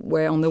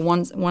 where on the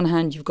one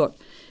hand you've got,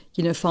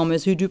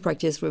 farmers who do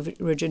practice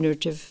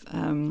regenerative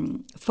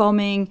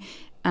farming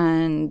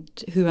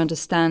and who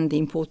understand the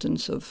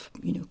importance of,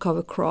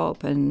 cover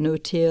crop and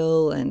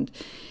no-till, and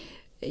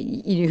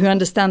who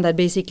understand that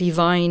basically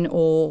vine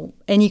or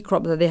any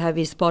crop that they have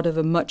is part of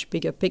a much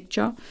bigger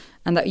picture,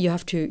 and that you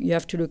have to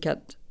look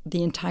at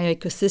the entire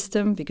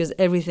ecosystem, because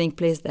everything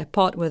plays their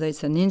part, whether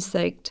it's an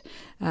insect,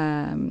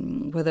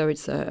 whether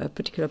it's a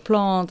particular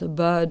plant, a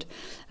bird,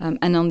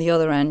 and on the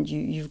other end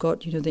you've got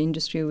the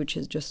industry which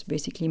is just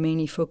basically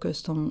mainly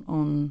focused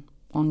on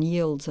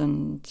yields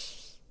and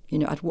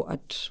at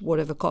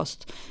whatever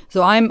cost.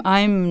 So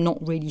I'm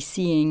not really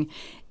seeing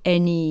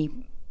any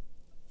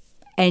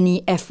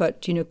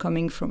effort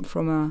coming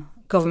from a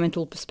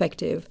governmental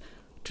perspective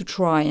to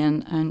try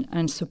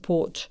and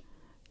support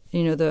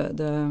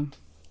the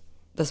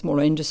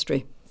smaller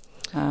industry.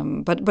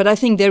 But I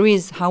think there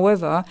is,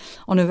 however,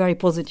 on a very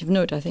positive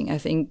note, I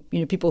think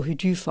people who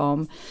do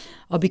farm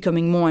are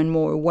becoming more and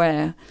more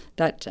aware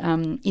that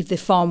if they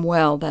farm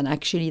well, then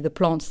actually the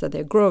plants that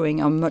they're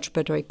growing are much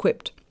better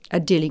equipped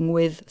at dealing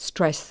with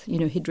stress,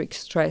 hydric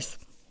stress,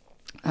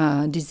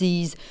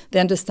 disease. They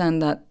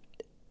understand that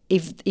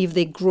if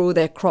they grow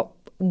their crop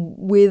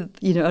with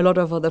a lot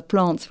of other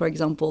plants, for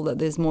example, that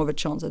there's more of a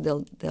chance that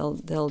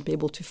they'll be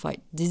able to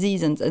fight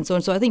disease and so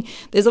on. So I think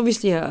there's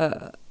obviously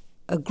a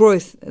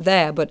growth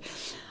there, but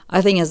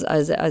I think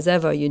as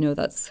ever,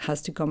 that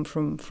has to come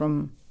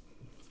from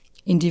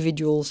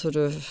individual sort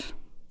of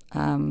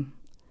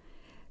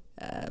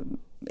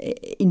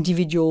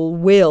individual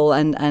will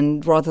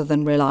and rather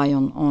than rely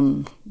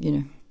on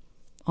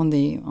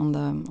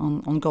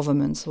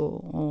governments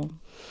or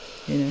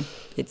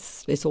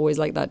it's always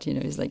like that.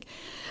 It's like,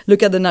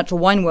 look at the natural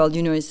wine world.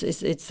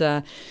 It's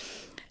the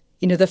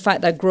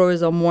fact that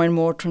growers are more and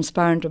more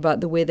transparent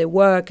about the way they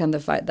work, and the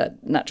fact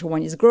that natural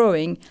wine is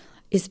growing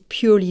is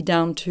purely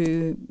down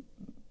to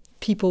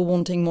people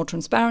wanting more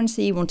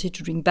transparency, wanting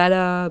to drink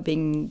better,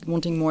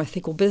 wanting more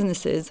ethical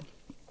businesses.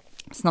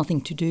 It's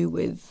nothing to do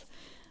with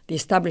the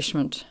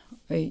establishment.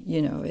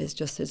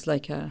 It's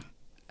like a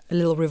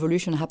little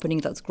revolution happening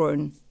that's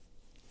grown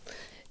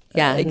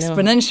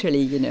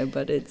exponentially,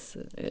 but it's...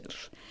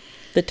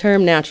 The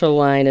term natural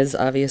wine is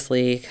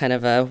obviously kind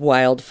of a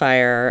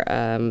wildfire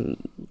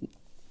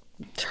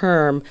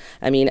term.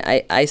 I mean,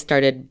 I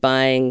started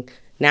buying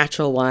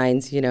natural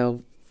wines,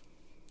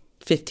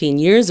 15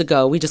 years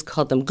ago. We just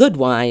called them good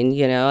wine,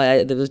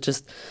 It was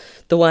just,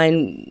 the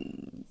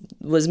wine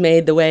was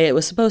made the way it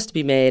was supposed to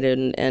be made.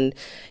 And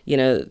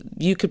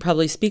you could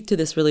probably speak to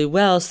this really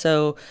well.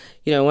 So,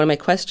 one of my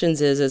questions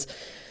is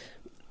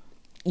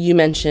you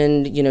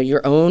mentioned,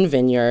 your own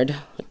vineyard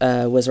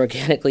was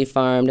organically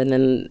farmed, and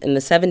then in the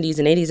 70s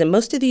and 80s, and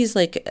most of these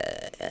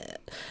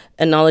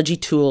enology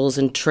tools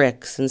and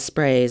tricks and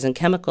sprays and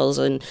chemicals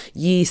and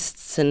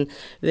yeasts, and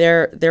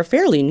they're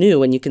fairly new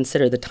when you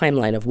consider the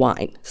timeline of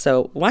wine.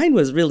 So wine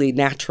was really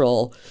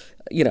natural,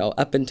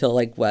 up until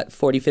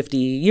 40, 50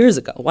 years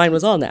ago. Wine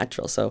was all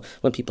natural. So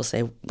when people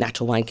say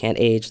natural wine can't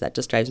age, that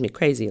just drives me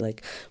crazy.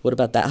 What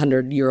about that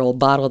 100-year-old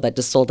bottle that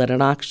just sold at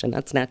an auction?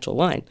 That's natural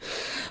wine.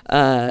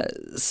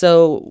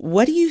 So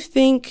what do you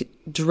think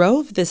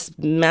drove this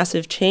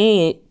massive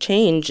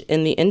change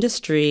in the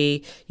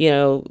industry,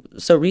 so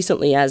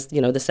recently as,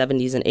 the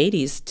 70s and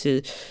 80s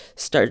to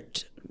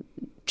start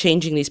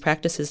changing these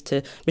practices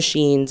to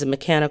machines and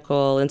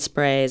mechanical and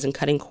sprays and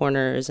cutting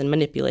corners and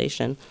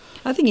manipulation?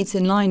 I think it's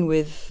in line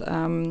with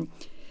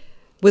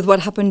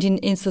what happened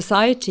in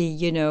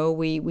society.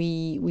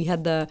 We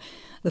had the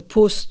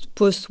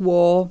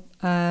post-war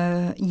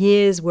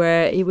years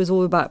where it was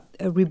all about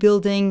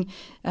rebuilding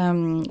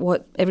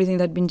everything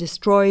that had been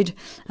destroyed,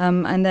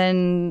 and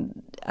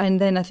then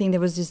I think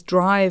there was this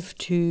drive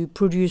to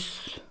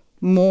produce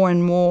more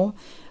and more,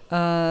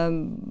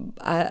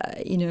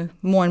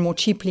 more and more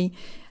cheaply.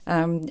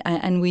 And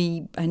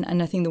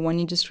I think the wine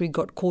industry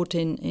got caught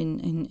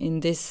in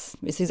this.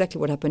 It's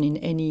exactly what happened in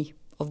any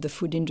of the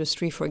food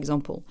industry, for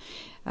example,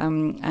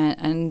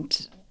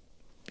 and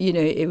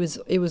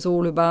it was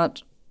all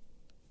about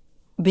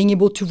being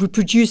able to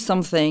reproduce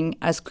something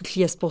as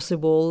quickly as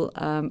possible,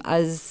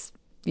 as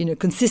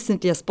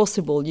consistently as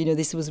possible.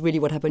 This was really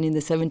what happened in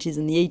the 70s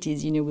and the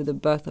 80s. With the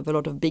birth of a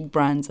lot of big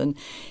brands, and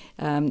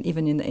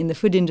even in the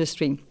food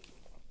industry.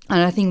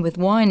 And I think with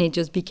wine, it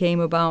just became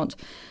about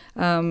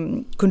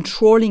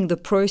controlling the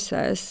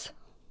process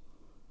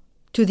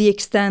to the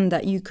extent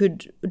that you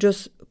could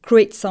just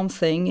create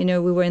something.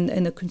 We were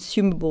in a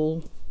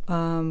consumable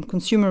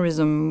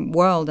consumerism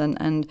world,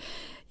 and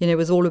it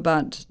was all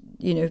about,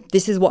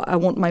 this is what I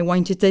want my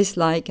wine to taste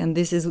like, and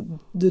this is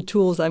the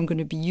tools I'm going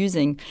to be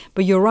using.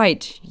 But you're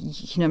right.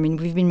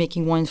 We've been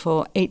making wine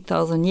for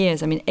 8,000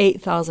 years.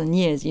 8,000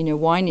 years.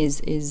 Wine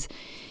is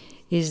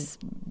is,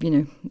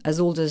 as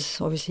old as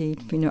obviously,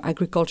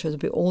 agriculture is a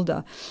bit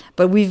older.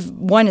 But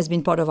wine has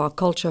been part of our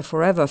culture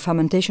forever.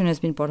 Fermentation has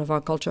been part of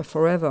our culture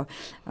forever.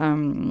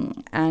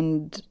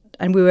 And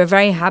we were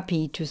very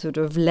happy to sort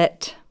of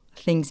let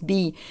things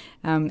be,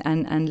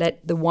 and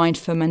let the wine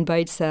ferment by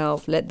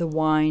itself, let the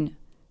wine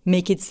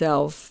make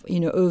itself,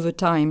 over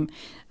time.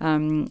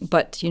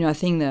 But I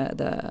think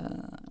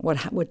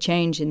what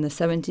changed in the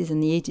 70s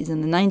and the 80s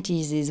and the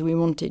 90s is we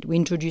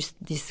introduced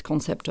this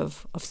concept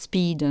of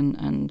speed,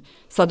 and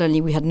suddenly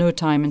we had no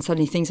time, and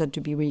suddenly things had to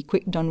be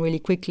done really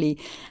quickly.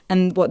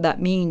 And what that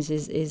means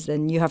is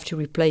then you have to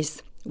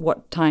replace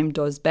what time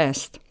does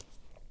best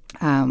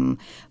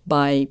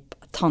by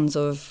tons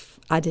of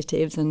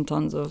additives and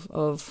tons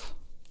of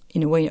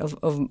in a way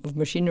of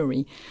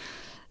machinery.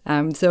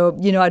 So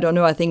I don't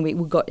know. I think we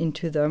got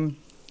into the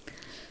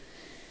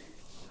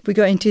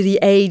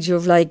age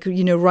of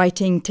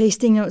writing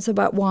tasting notes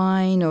about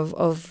wine,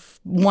 of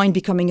wine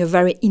becoming a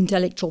very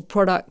intellectual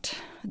product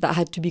that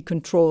had to be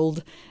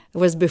controlled.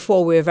 Whereas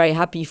before we were very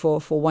happy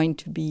for wine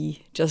to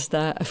be just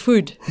a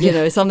food,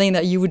 something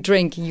that you would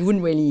drink. You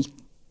wouldn't really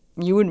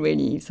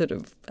sort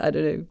of, I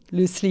don't know,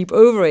 lose sleep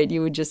over it.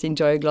 You would just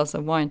enjoy a glass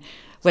of wine.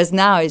 Whereas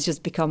now it's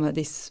just become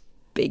this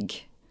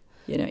big,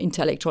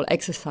 intellectual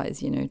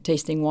exercise.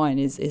 Tasting wine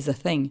is a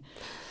thing.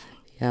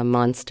 Yeah,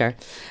 monster.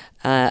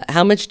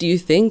 How much do you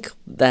think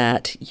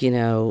that,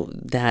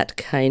 that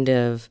kind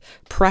of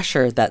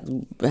pressure that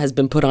has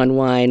been put on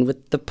wine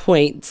with the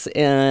points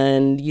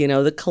and,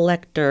 the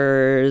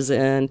collectors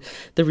and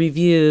the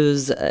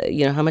reviews,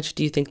 how much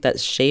do you think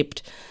that's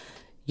shaped,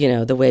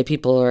 the way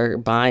people are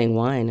buying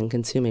wine and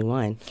consuming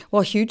wine?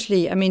 Well,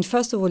 hugely. I mean,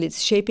 first of all,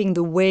 it's shaping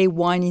the way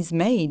wine is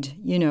made,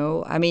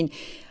 I mean,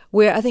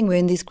 I think we're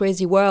in this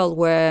crazy world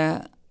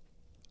where,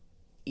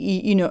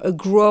 a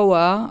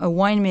grower, a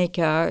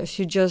winemaker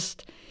should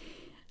just,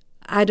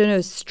 I don't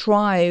know,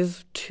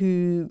 strive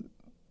to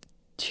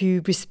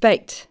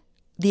respect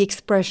the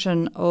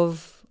expression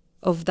of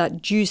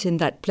that juice in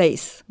that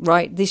place,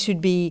 right? This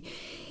should be,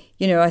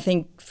 I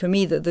think for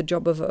me the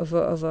job of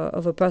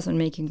a person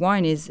making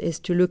wine is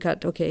to look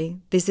at, okay,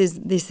 this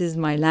is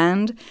my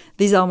land,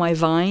 these are my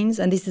vines,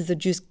 and this is the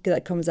juice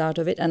that comes out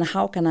of it, and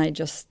how can I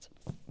just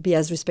be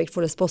as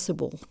respectful as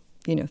possible?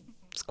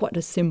 It's quite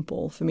a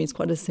simple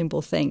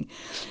thing.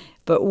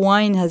 But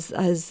wine has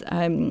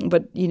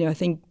I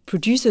think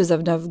producers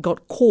have now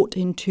got caught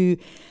into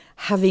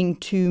having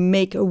to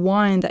make a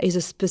wine that is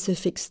a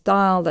specific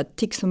style that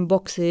ticks some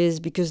boxes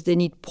because they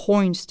need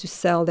points to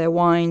sell their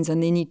wines,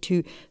 and they need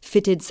to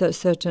fit it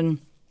certain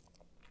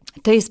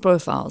taste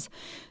profiles.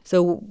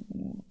 So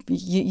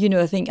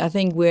I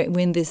think we're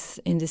in this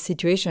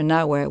situation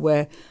now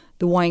where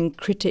the wine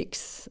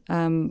critics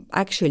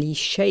actually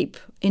shape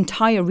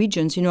entire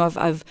regions.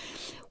 I've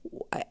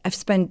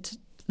spent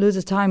loads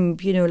of time,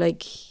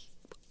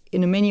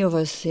 many of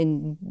us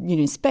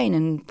in Spain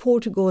and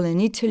Portugal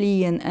and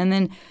Italy, and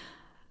then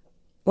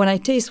when I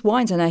taste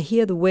wines and I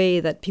hear the way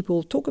that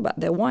people talk about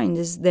their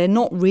wines, they're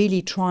not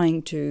really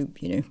trying to,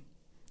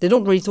 they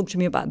don't really talk to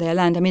me about their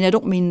land. I mean, I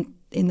don't mean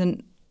in the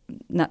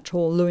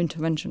natural low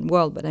intervention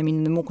world, but I mean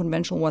in the more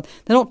conventional world.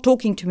 They're not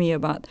talking to me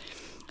about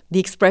the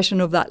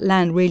expression of that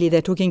land, really.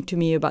 They're talking to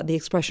me about the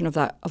expression of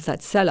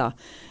that cellar,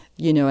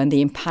 and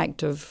the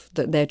impact of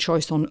their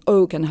choice on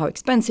oak and how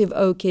expensive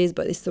oak is,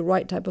 but it's the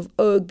right type of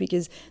oak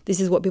because this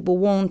is what people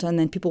want, and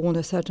then people want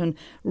a certain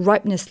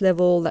ripeness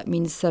level, that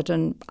means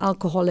certain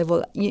alcohol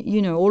level.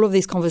 All of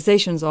these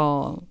conversations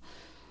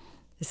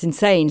it's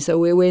insane. So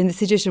we're in the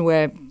situation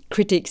where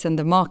critics and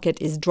the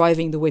market is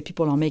driving the way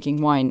people are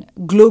making wine.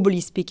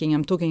 Globally speaking,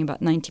 I'm talking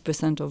about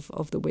 90%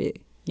 of the way,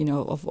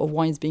 of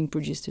wines being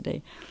produced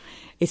today.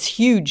 It's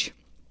huge.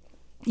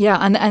 Yeah,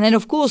 and then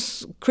of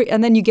course,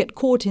 and then you get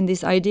caught in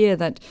this idea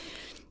that,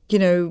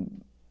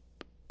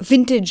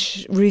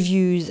 vintage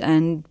reviews,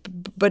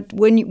 but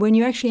when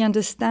you actually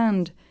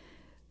understand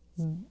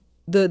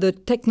the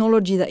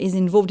technology that is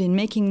involved in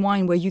making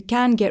wine, where you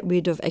can get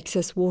rid of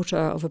excess water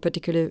of a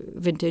particular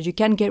vintage, you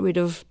can get rid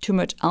of too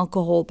much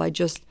alcohol by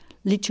just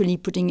literally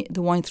putting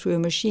the wine through a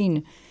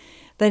machine,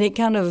 then it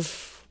kind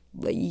of,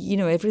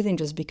 everything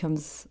just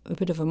becomes a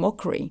bit of a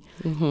mockery,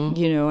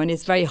 and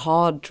it's very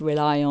hard to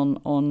rely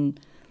on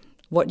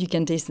what you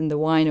can taste in the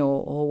wine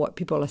or what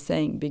people are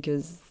saying,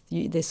 because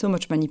there's so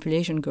much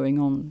manipulation going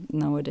on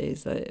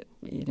nowadays.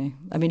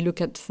 I mean, look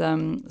at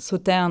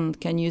Sauternes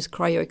can use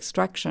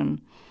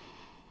cryo-extraction,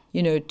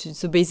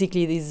 so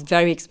basically these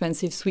very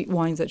expensive sweet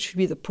wines that should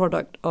be the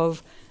product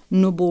of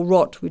noble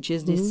rot, which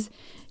is this,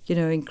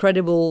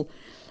 incredible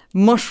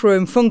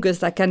mushroom fungus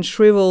that can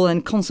shrivel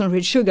and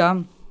concentrate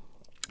sugar.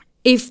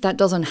 If that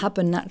doesn't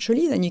happen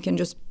naturally, then you can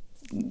just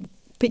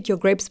pick your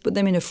grapes, put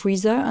them in a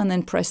freezer, and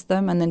then press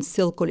them, and then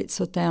still call it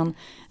Sauternes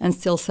and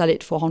still sell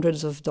it for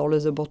hundreds of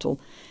dollars a bottle.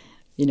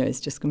 It's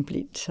just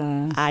complete.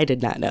 I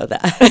did not know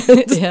that.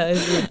 Yeah,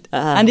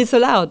 and it's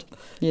allowed.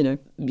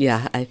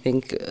 Yeah, I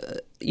think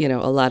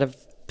a lot of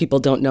people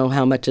don't know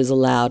how much is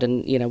allowed,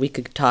 and we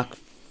could talk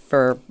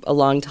for a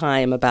long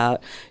time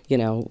about,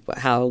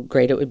 how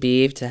great it would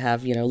be to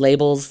have,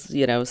 labels,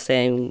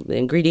 saying the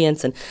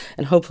ingredients,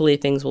 and hopefully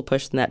things will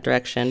push in that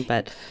direction.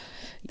 But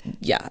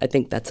yeah, I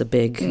think that's a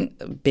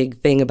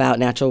big thing about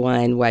natural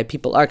wine, why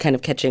people are kind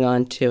of catching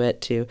on to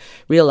it, to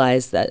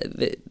realize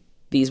that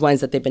these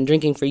wines that they've been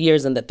drinking for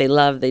years and that they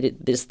love, they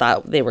just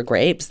thought they were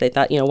grapes. They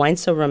thought,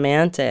 wine's so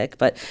romantic,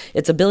 but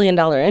it's a $1 billion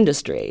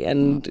industry,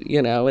 and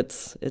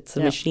it's a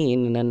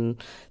machine,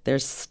 and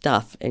there's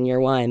stuff in your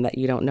wine that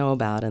you don't know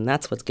about, and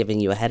that's what's giving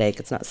you a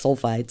headache. It's not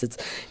sulfites, it's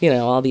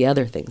all the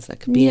other things that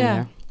could be in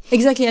there.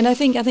 Exactly, and I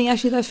think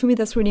actually that for me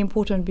that's really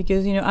important,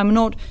 because I'm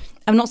not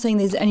saying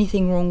there's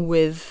anything wrong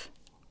with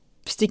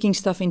sticking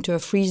stuff into a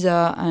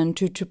freezer and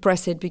to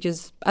press it,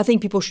 because I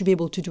think people should be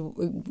able to do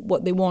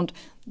what they want.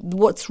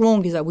 What's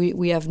wrong is that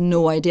we have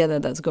no idea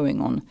that that's going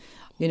on,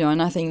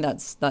 and I think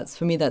that's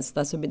for me that's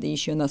a bit the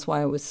issue, and that's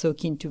why I was so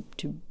keen to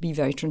be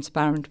very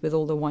transparent with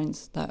all the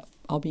wines that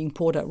are being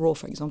poured at Raw,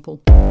 for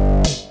example.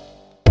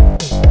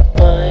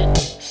 Wine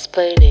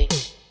splaining.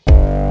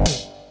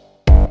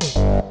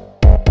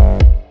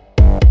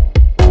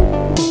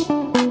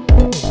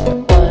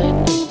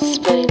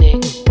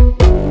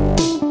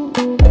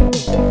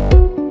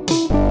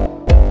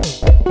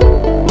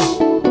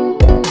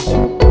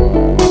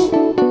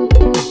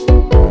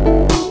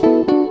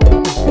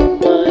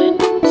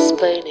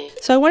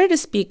 So I wanted to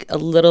speak a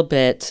little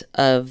bit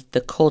of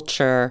the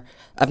culture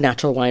of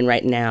natural wine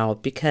right now,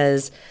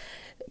 because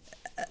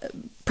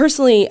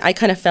personally, I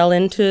kind of fell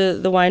into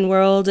the wine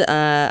world.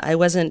 I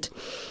wasn't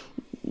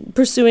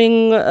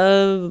pursuing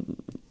a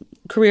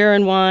career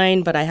in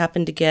wine, but I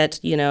happened to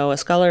get, a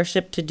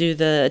scholarship to do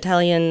the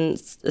Italian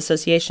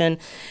Association,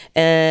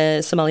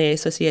 Sommelier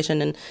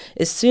Association. And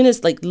as soon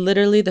as,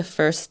 literally the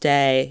first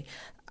day,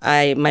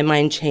 my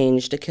mind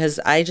changed, because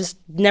I just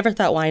never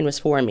thought wine was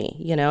for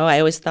me. I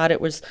always thought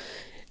it was,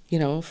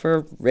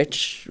 for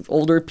rich,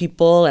 older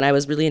people, and I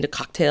was really into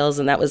cocktails,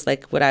 and that was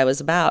what I was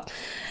about.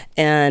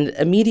 And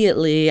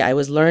immediately I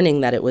was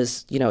learning that it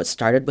was, it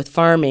started with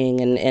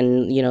farming,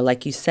 and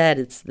like you said,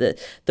 it's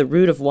the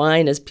root of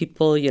wine is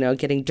people,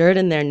 getting dirt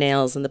in their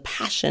nails, and the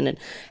passion and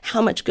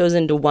how much goes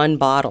into one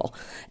bottle.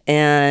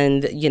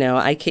 And,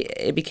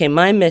 it became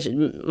my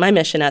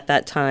mission at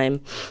that time.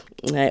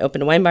 I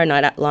opened a wine bar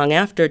not long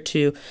after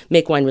to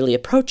make wine really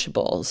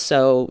approachable.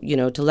 So,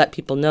 to let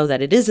people know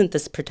that it isn't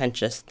this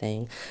pretentious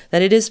thing,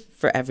 that it is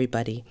for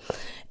everybody.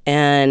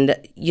 And,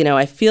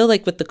 I feel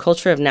like with the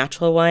culture of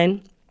natural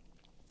wine,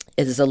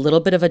 it is a little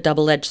bit of a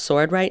double-edged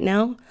sword right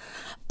now.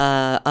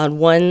 On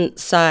one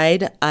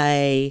side,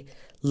 I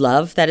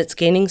love that it's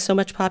gaining so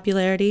much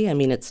popularity. I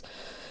mean, it's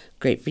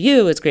great for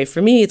you, it's great for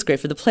me, it's great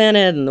for the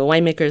planet and the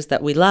winemakers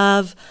that we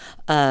love.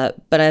 But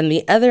on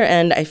the other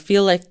end, I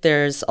feel like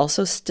there's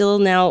also still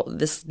now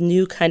this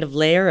new kind of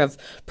layer of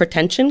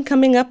pretension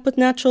coming up with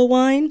natural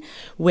wine,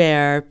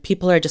 where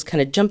people are just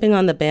kind of jumping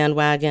on the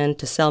bandwagon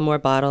to sell more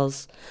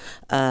bottles.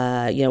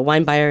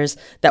 Wine buyers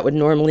that would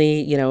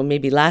normally,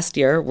 maybe last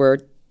year were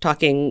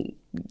talking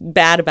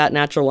bad about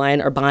natural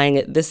wine are buying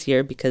it this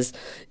year because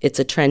it's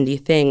a trendy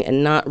thing,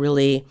 and not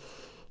really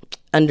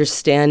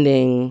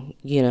understanding,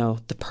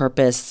 the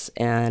purpose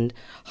and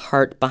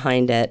heart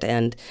behind it.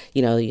 And,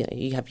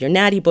 you have your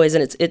natty boys,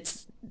 and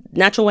it's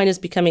natural wine is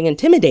becoming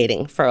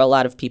intimidating for a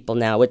lot of people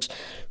now, which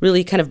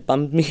really kind of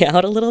bummed me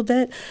out a little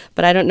bit.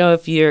 But I don't know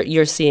if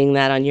you're seeing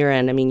that on your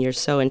end. I mean, you're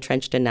so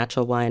entrenched in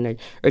natural wine,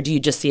 or do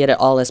you just see it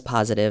all as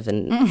positive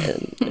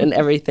and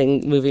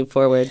everything moving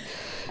forward?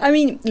 I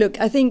mean, look,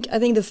 I think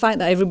the fact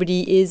that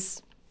everybody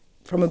is,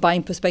 from a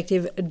buying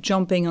perspective,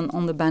 jumping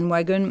on the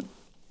bandwagon,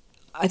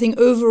 I think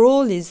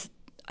overall I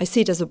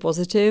see it as a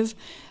positive,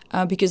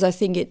 because I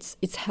think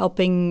it's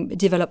helping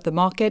develop the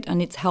market,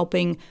 and it's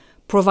helping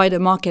provide a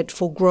market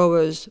for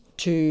growers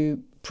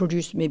to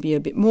produce maybe a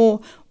bit more,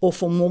 or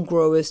for more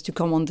growers to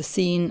come on the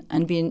scene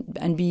and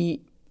be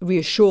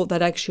reassured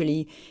that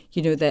actually,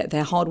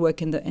 their hard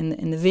work in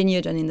the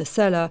vineyard and in the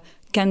cellar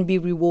can be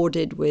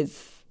rewarded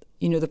with,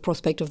 the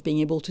prospect of being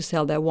able to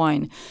sell their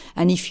wine.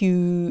 And if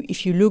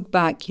you look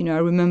back, I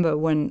remember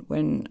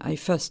when I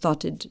first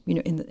started,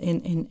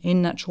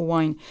 in natural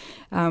wine,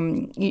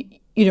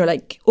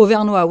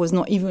 Auvergnat was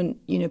not even,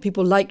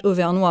 people liked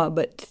Auvergnat,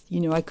 but,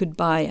 I could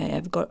buy,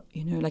 I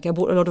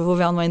bought a lot of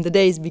Auvergnat in the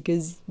days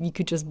because you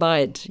could just buy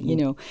it,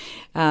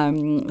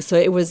 So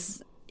it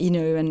was,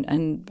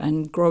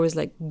 and growers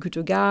like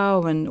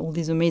Gutogau and all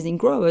these amazing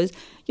growers,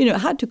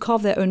 had to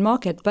carve their own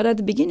market. But at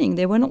the beginning,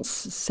 they were not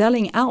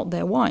selling out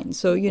their wine.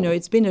 So,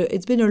 it's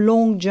been a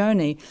long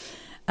journey.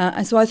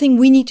 And so I think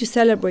we need to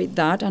celebrate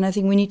that. And I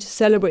think we need to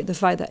celebrate the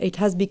fact that it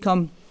has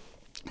become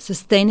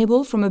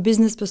sustainable from a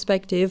business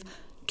perspective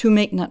to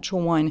make natural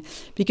wine.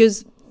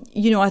 Because,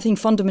 I think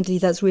fundamentally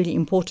that's really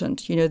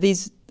important.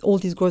 All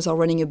these growers are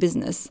running a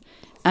business.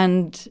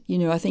 And,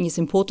 I think it's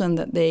important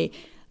that they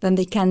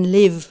can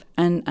live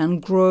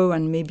and grow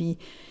and maybe,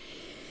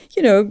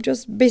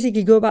 just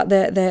basically go about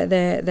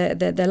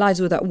their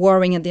lives without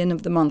worrying at the end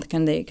of the month.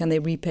 Can they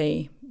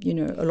repay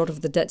a lot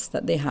of the debts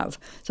that they have.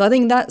 So I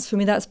think for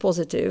me, that's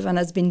positive, and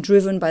that's been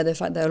driven by the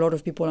fact that a lot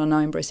of people are now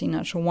embracing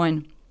natural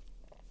wine.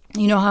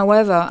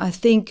 However, I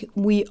think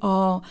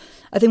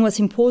what's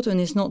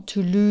important is not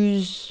to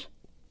lose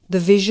the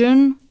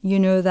vision,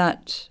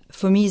 that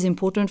for me is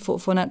important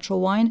for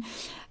natural wine.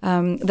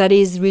 That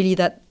is really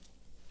that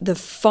the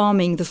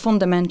farming, the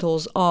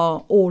fundamentals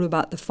are all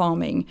about the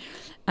farming.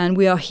 And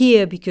we are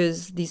here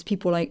because these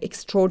people are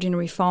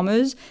extraordinary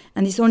farmers.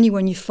 And it's only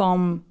when you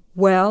farm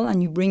well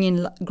and you bring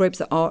in grapes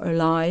that are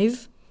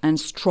alive and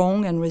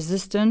strong and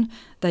resistant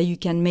that you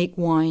can make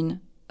wine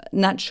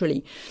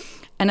naturally.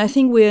 And I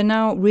think we are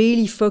now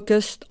really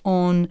focused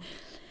on,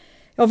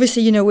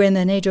 obviously, we're in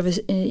an age of,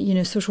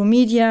 social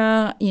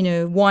media,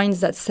 wines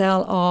that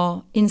sell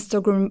are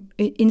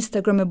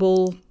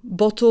Instagrammable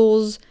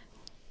bottles,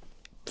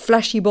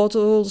 flashy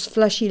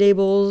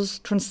labels,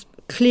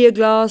 clear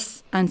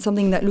glass, and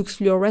something that looks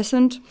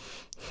fluorescent.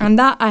 And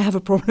that I have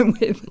a problem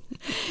with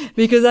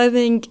because I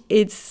think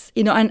it's,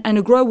 and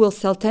a grower will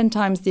sell 10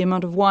 times the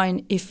amount of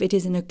wine if it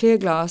is in a clear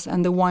glass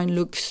and the wine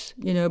looks,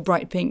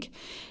 bright pink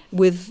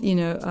with,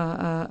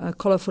 a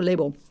colorful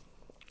label.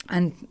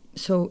 And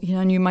so,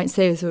 and you might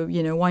say, so,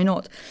 why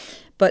not?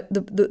 But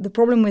the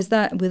problem with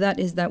that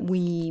is that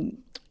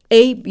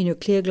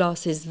clear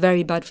glass is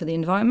very bad for the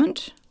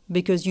environment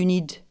because you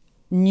need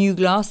new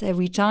glass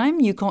every time.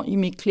 You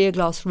make clear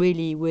glass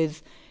really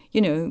with,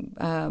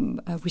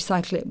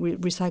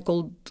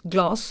 recycled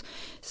glass.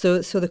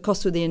 So the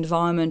cost to the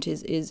environment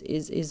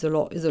is a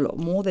lot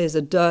more. There's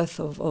a dearth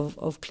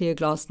of clear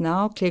glass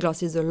now. Clear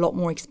glass is a lot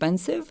more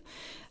expensive.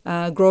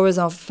 Growers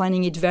are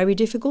finding it very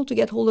difficult to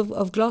get hold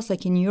of glass,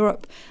 like in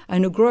Europe. I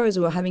know growers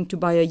who are having to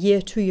buy a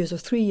year, 2 years, or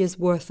 3 years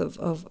worth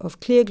of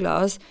clear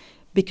glass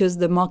because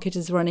the market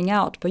is running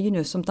out. But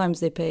sometimes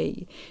they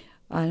pay,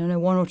 I don't know,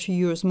 1 or 2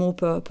 euros more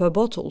per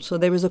bottle. So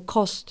there is a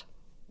cost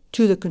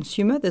to the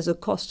consumer. There's a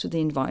cost to the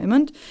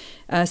environment.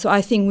 So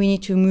I think we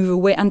need to move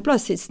away. And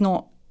plus, it's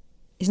not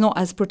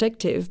as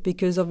protective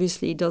because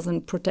obviously it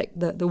doesn't protect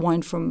the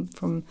wine from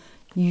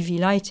UV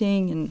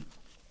lighting and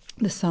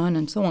the sun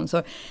and so on.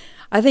 So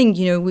I think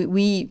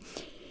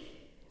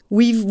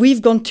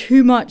we've gone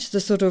too much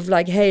the sort of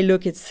like, hey,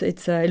 look,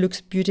 it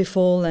looks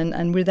beautiful,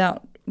 and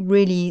without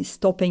really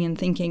stopping and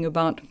thinking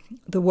about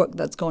the work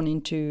that's gone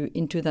into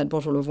that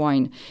bottle of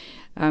wine,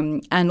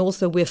 and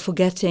also we're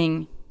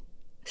forgetting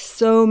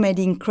so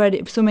many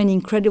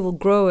incredible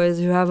growers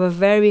who have a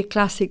very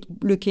classic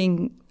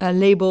looking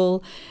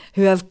label,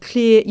 who have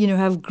clear,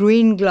 have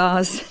green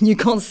glass. You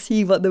can't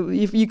see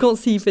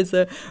if it's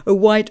a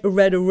white, a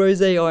red, a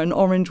rosé, or an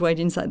orange white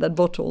inside that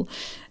bottle,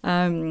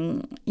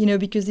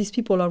 because these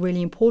people are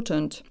really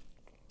important.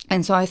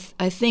 And so I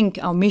think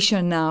our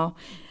mission now,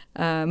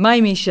 my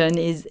mission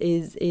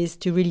is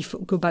to really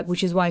go back,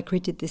 which is why I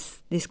created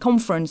this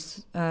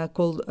conference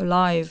called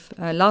Alive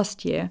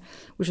last year,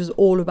 which was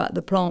all about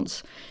the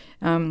plants.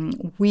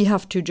 We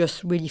have to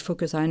just really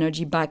focus our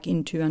energy back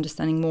into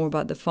understanding more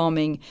about the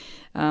farming,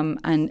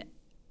 and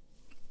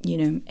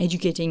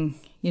educating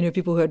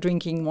people who are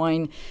drinking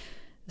wine.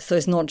 So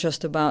it's not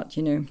just about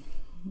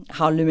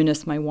how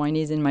luminous my wine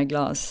is in my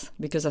glass,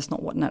 because that's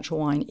not what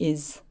natural wine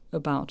is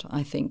about.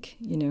 I think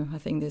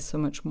there's so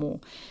much more,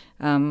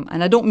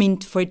 and I don't mean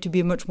for it to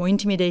be much more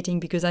intimidating,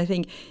 because I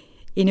think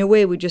in a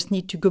way we just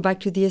need to go back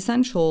to the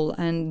essential.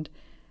 And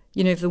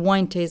if the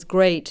wine tastes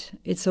great,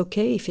 it's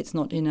okay if it's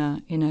not in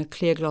a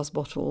clear glass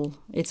bottle.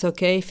 It's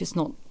okay if it's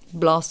not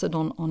blasted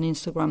on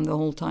Instagram the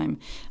whole time.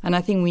 And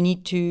I think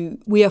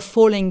we are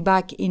falling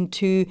back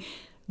into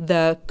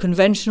the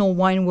conventional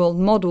wine world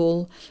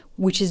model,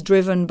 which is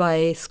driven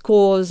by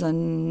scores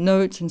and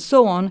notes and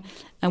so on.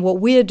 And what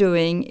we're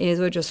doing is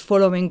we're just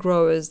following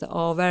growers that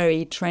are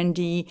very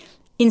trendy,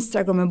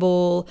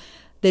 Instagrammable,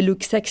 they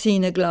look sexy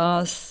in a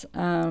glass,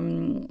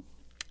 and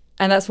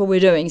that's what we're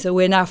doing. So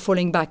we're now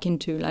falling back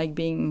into like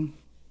being,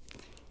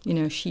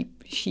 sheep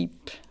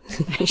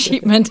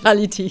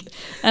mentality.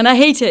 And I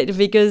hate it,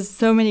 because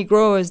so many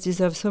growers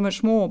deserve so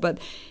much more, but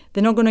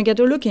they're not going to get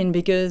a look in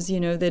because,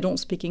 they don't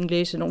speak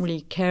English, they don't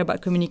really care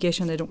about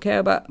communication, they don't care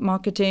about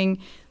marketing,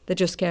 they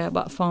just care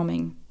about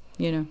farming,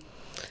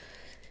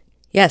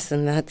 Yes,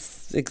 and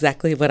that's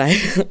exactly what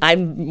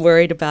I'm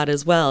worried about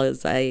as well.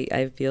 Is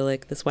I feel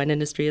like this wine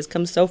industry has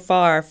come so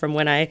far from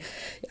when I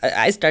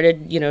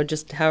started,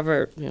 just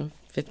however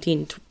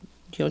 15,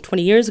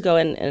 20 years ago,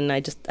 and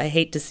I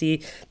hate to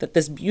see that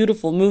this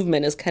beautiful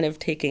movement is kind of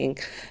taking,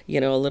 a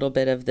little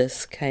bit of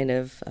this kind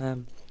of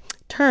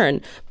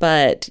turn.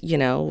 But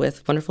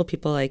with wonderful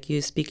people like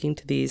you speaking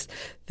to these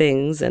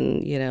things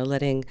and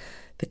letting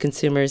the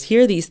consumers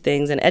hear these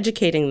things and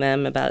educating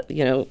them about,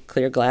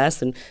 clear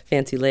glass and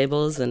fancy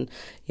labels. And,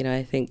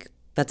 I think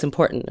that's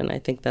important. And I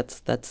think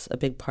that's a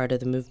big part of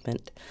the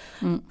movement.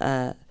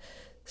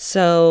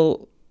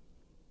 So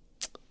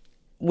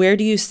where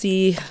do you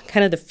see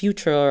kind of the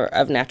future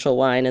of natural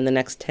wine in the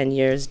next 10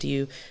 years? Do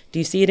you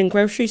see it in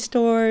grocery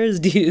stores?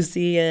 Do you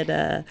see it?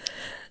 I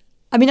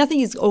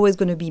think it's always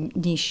going to be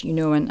niche,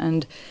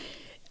 and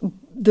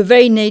the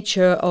very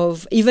nature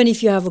of, even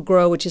if you have a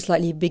grower which is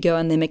slightly bigger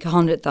and they make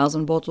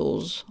 100,000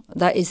 bottles,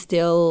 that is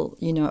still,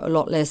 a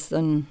lot less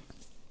than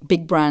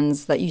big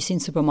brands that you see in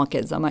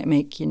supermarkets that might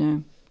make,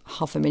 500,000,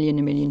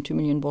 1 million, 2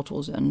 million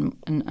bottles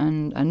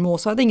and more.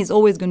 So I think it's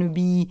always going to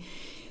be,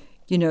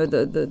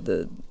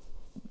 the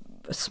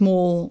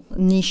small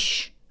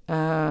niche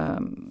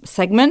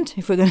segment,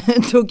 if we're going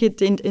to talk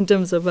it in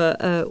terms of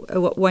a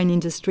wine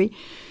industry.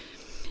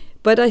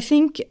 But I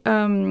think,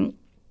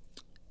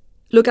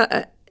 look,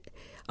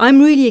 I'm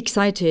really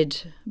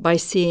excited by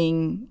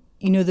seeing,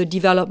 the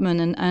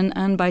development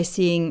and by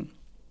seeing,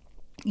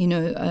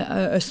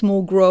 a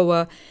small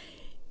grower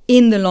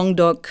in the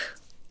Languedoc,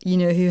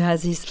 who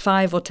has his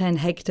 5 or 10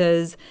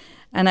 hectares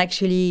and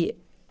actually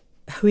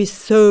who is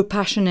so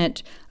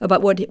passionate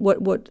about what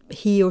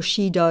he or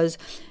she does.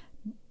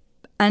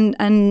 And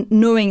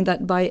knowing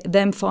that by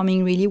them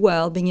farming really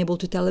well, being able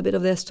to tell a bit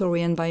of their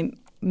story and by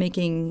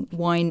making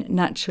wine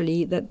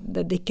naturally,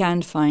 that they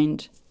can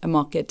find a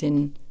market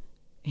in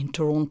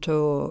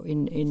Toronto, or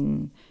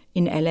in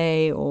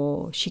LA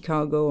or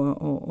Chicago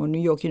or New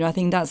York. I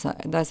think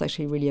that's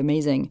actually really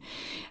amazing.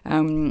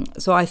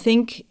 So I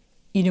think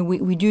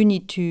we do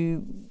need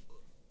to.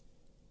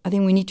 I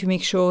think we need to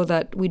make sure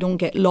that we don't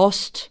get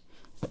lost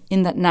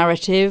in that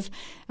narrative,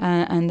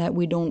 and that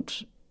we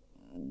don't.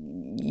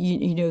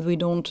 We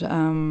don't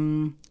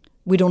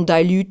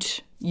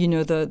dilute.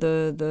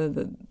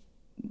 The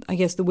I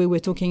guess the way we're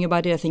talking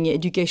about it, I think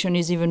education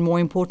is even more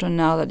important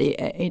now than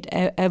it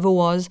ever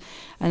was,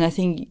 and I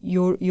think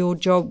your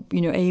job,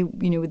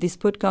 with this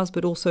podcast,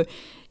 but also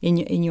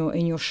in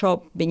your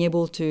shop, being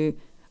able to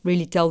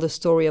really tell the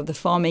story of the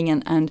farming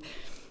and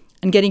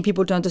getting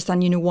people to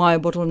understand, why a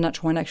bottle of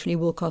natural wine actually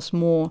will cost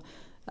more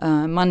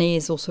money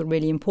is also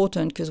really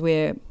important, because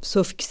we're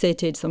so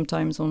fixated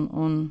sometimes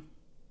on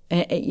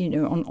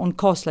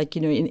cost. Like,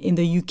 in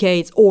the UK,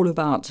 it's all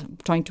about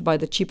trying to buy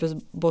the cheapest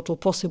bottle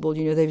possible.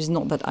 There is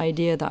not that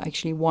idea that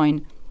actually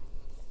wine,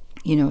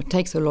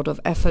 takes a lot of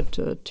effort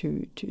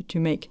to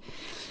make.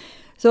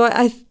 So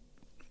I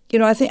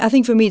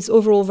think for me it's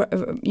overall,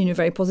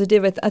 very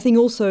positive. I think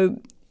also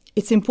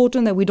it's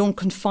important that we don't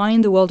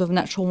confine the world of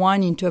natural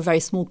wine into a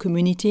very small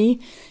community.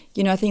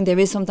 I think there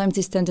is sometimes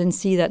this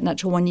tendency that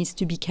natural wine needs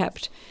to be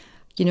kept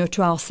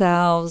to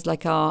ourselves,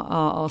 like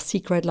our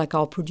secret, like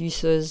our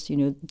producers.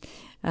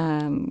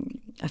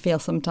 I feel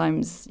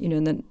sometimes,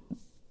 that,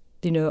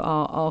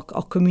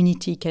 our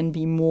community can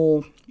be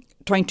more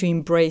trying to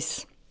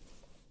embrace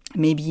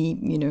maybe,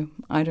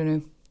 I don't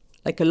know,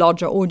 like a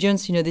larger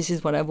audience. This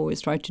is what I've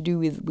always tried to do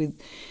with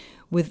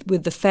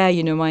the fair.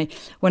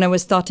 When I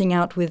was starting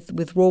out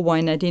with raw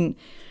wine, I didn't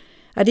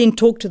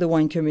talk to the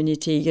wine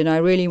community. I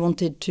really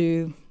wanted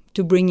to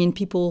bring in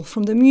people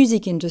from the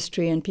music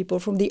industry and people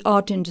from the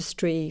art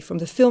industry, from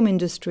the film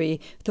industry,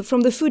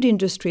 from the food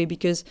industry,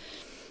 because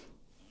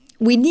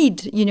we need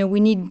to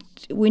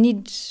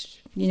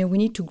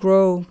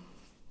grow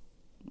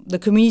the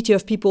community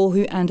of people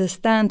who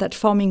understand that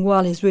farming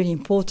well is really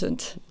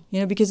important.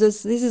 Because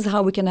this is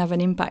how we can have an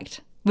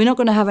impact. We're not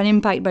going to have an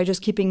impact by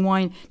just keeping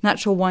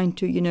natural wine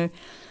to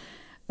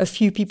a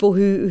few people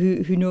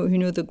who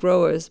know the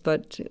growers.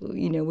 But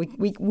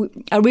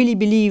I really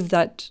believe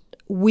that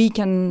we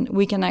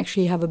can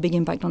actually have a big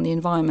impact on the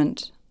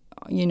environment,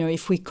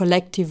 if we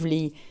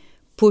collectively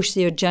push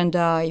the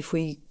agenda, if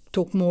we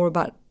talk more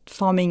about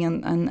farming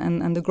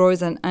and the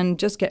growers and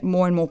just get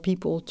more and more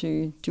people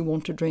to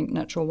want to drink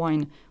natural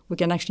wine, we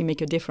can actually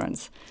make a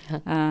difference.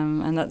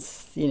 And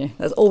that's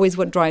always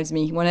what drives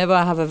me. Whenever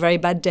I have a very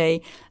bad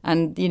day,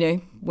 and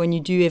when you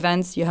do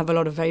events, you have a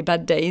lot of very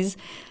bad days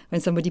when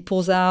somebody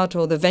pulls out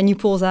or the venue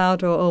pulls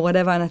out or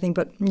whatever, and I think,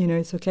 but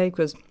it's okay,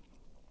 because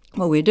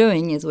what we're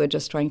doing is we're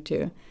just trying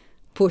to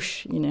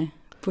push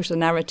the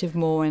narrative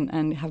more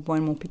and have more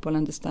and more people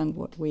understand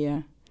what we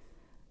are,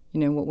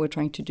 what we're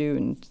trying to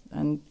do.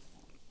 And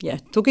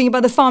talking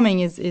about the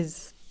farming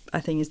is I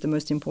think is the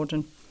most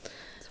important.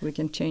 So we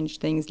can change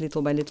things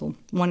little by little,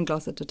 one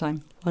glass at a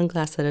time. One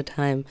glass at a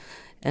time.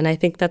 And I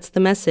think that's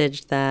the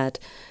message, that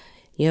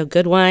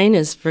good wine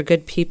is for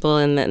good people,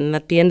 and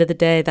at the end of the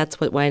day, that's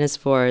what wine is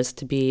for, is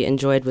to be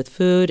enjoyed with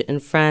food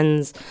and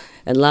friends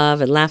and love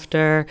and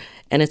laughter,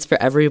 and it's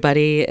for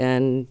everybody,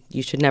 and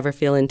you should never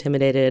feel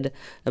intimidated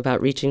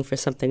about reaching for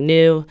something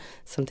new,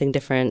 something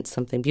different,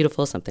 something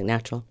beautiful, something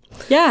natural.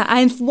 Yeah,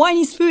 and wine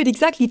is food,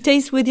 exactly.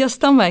 Taste with your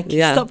stomach.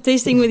 Yeah. Stop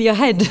tasting with your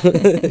head,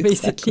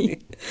 basically.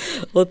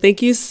 Well,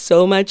 thank you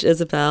so much,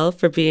 Isabelle,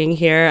 for being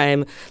here.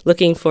 I'm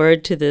looking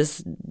forward to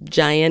this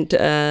giant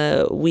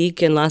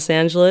week in Los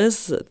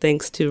Angeles,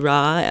 thanks to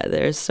Ra.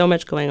 There's so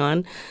much going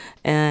on.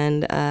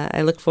 And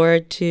I look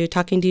forward to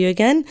talking to you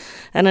again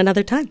at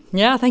another time.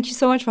 Yeah, thank you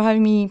so much for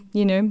having me,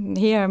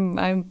 here.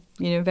 I'm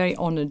very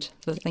honored.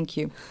 So thank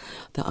you.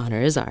 The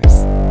honor is ours.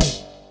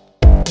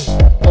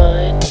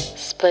 Wine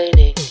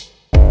splaining.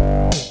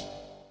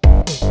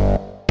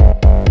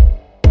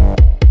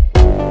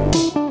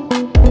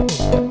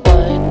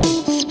 Wine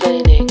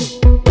splaining.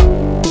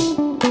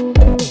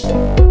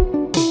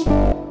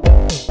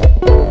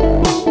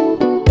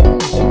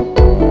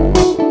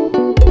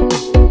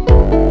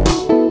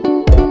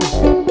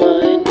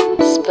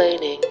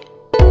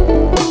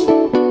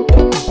 splaining.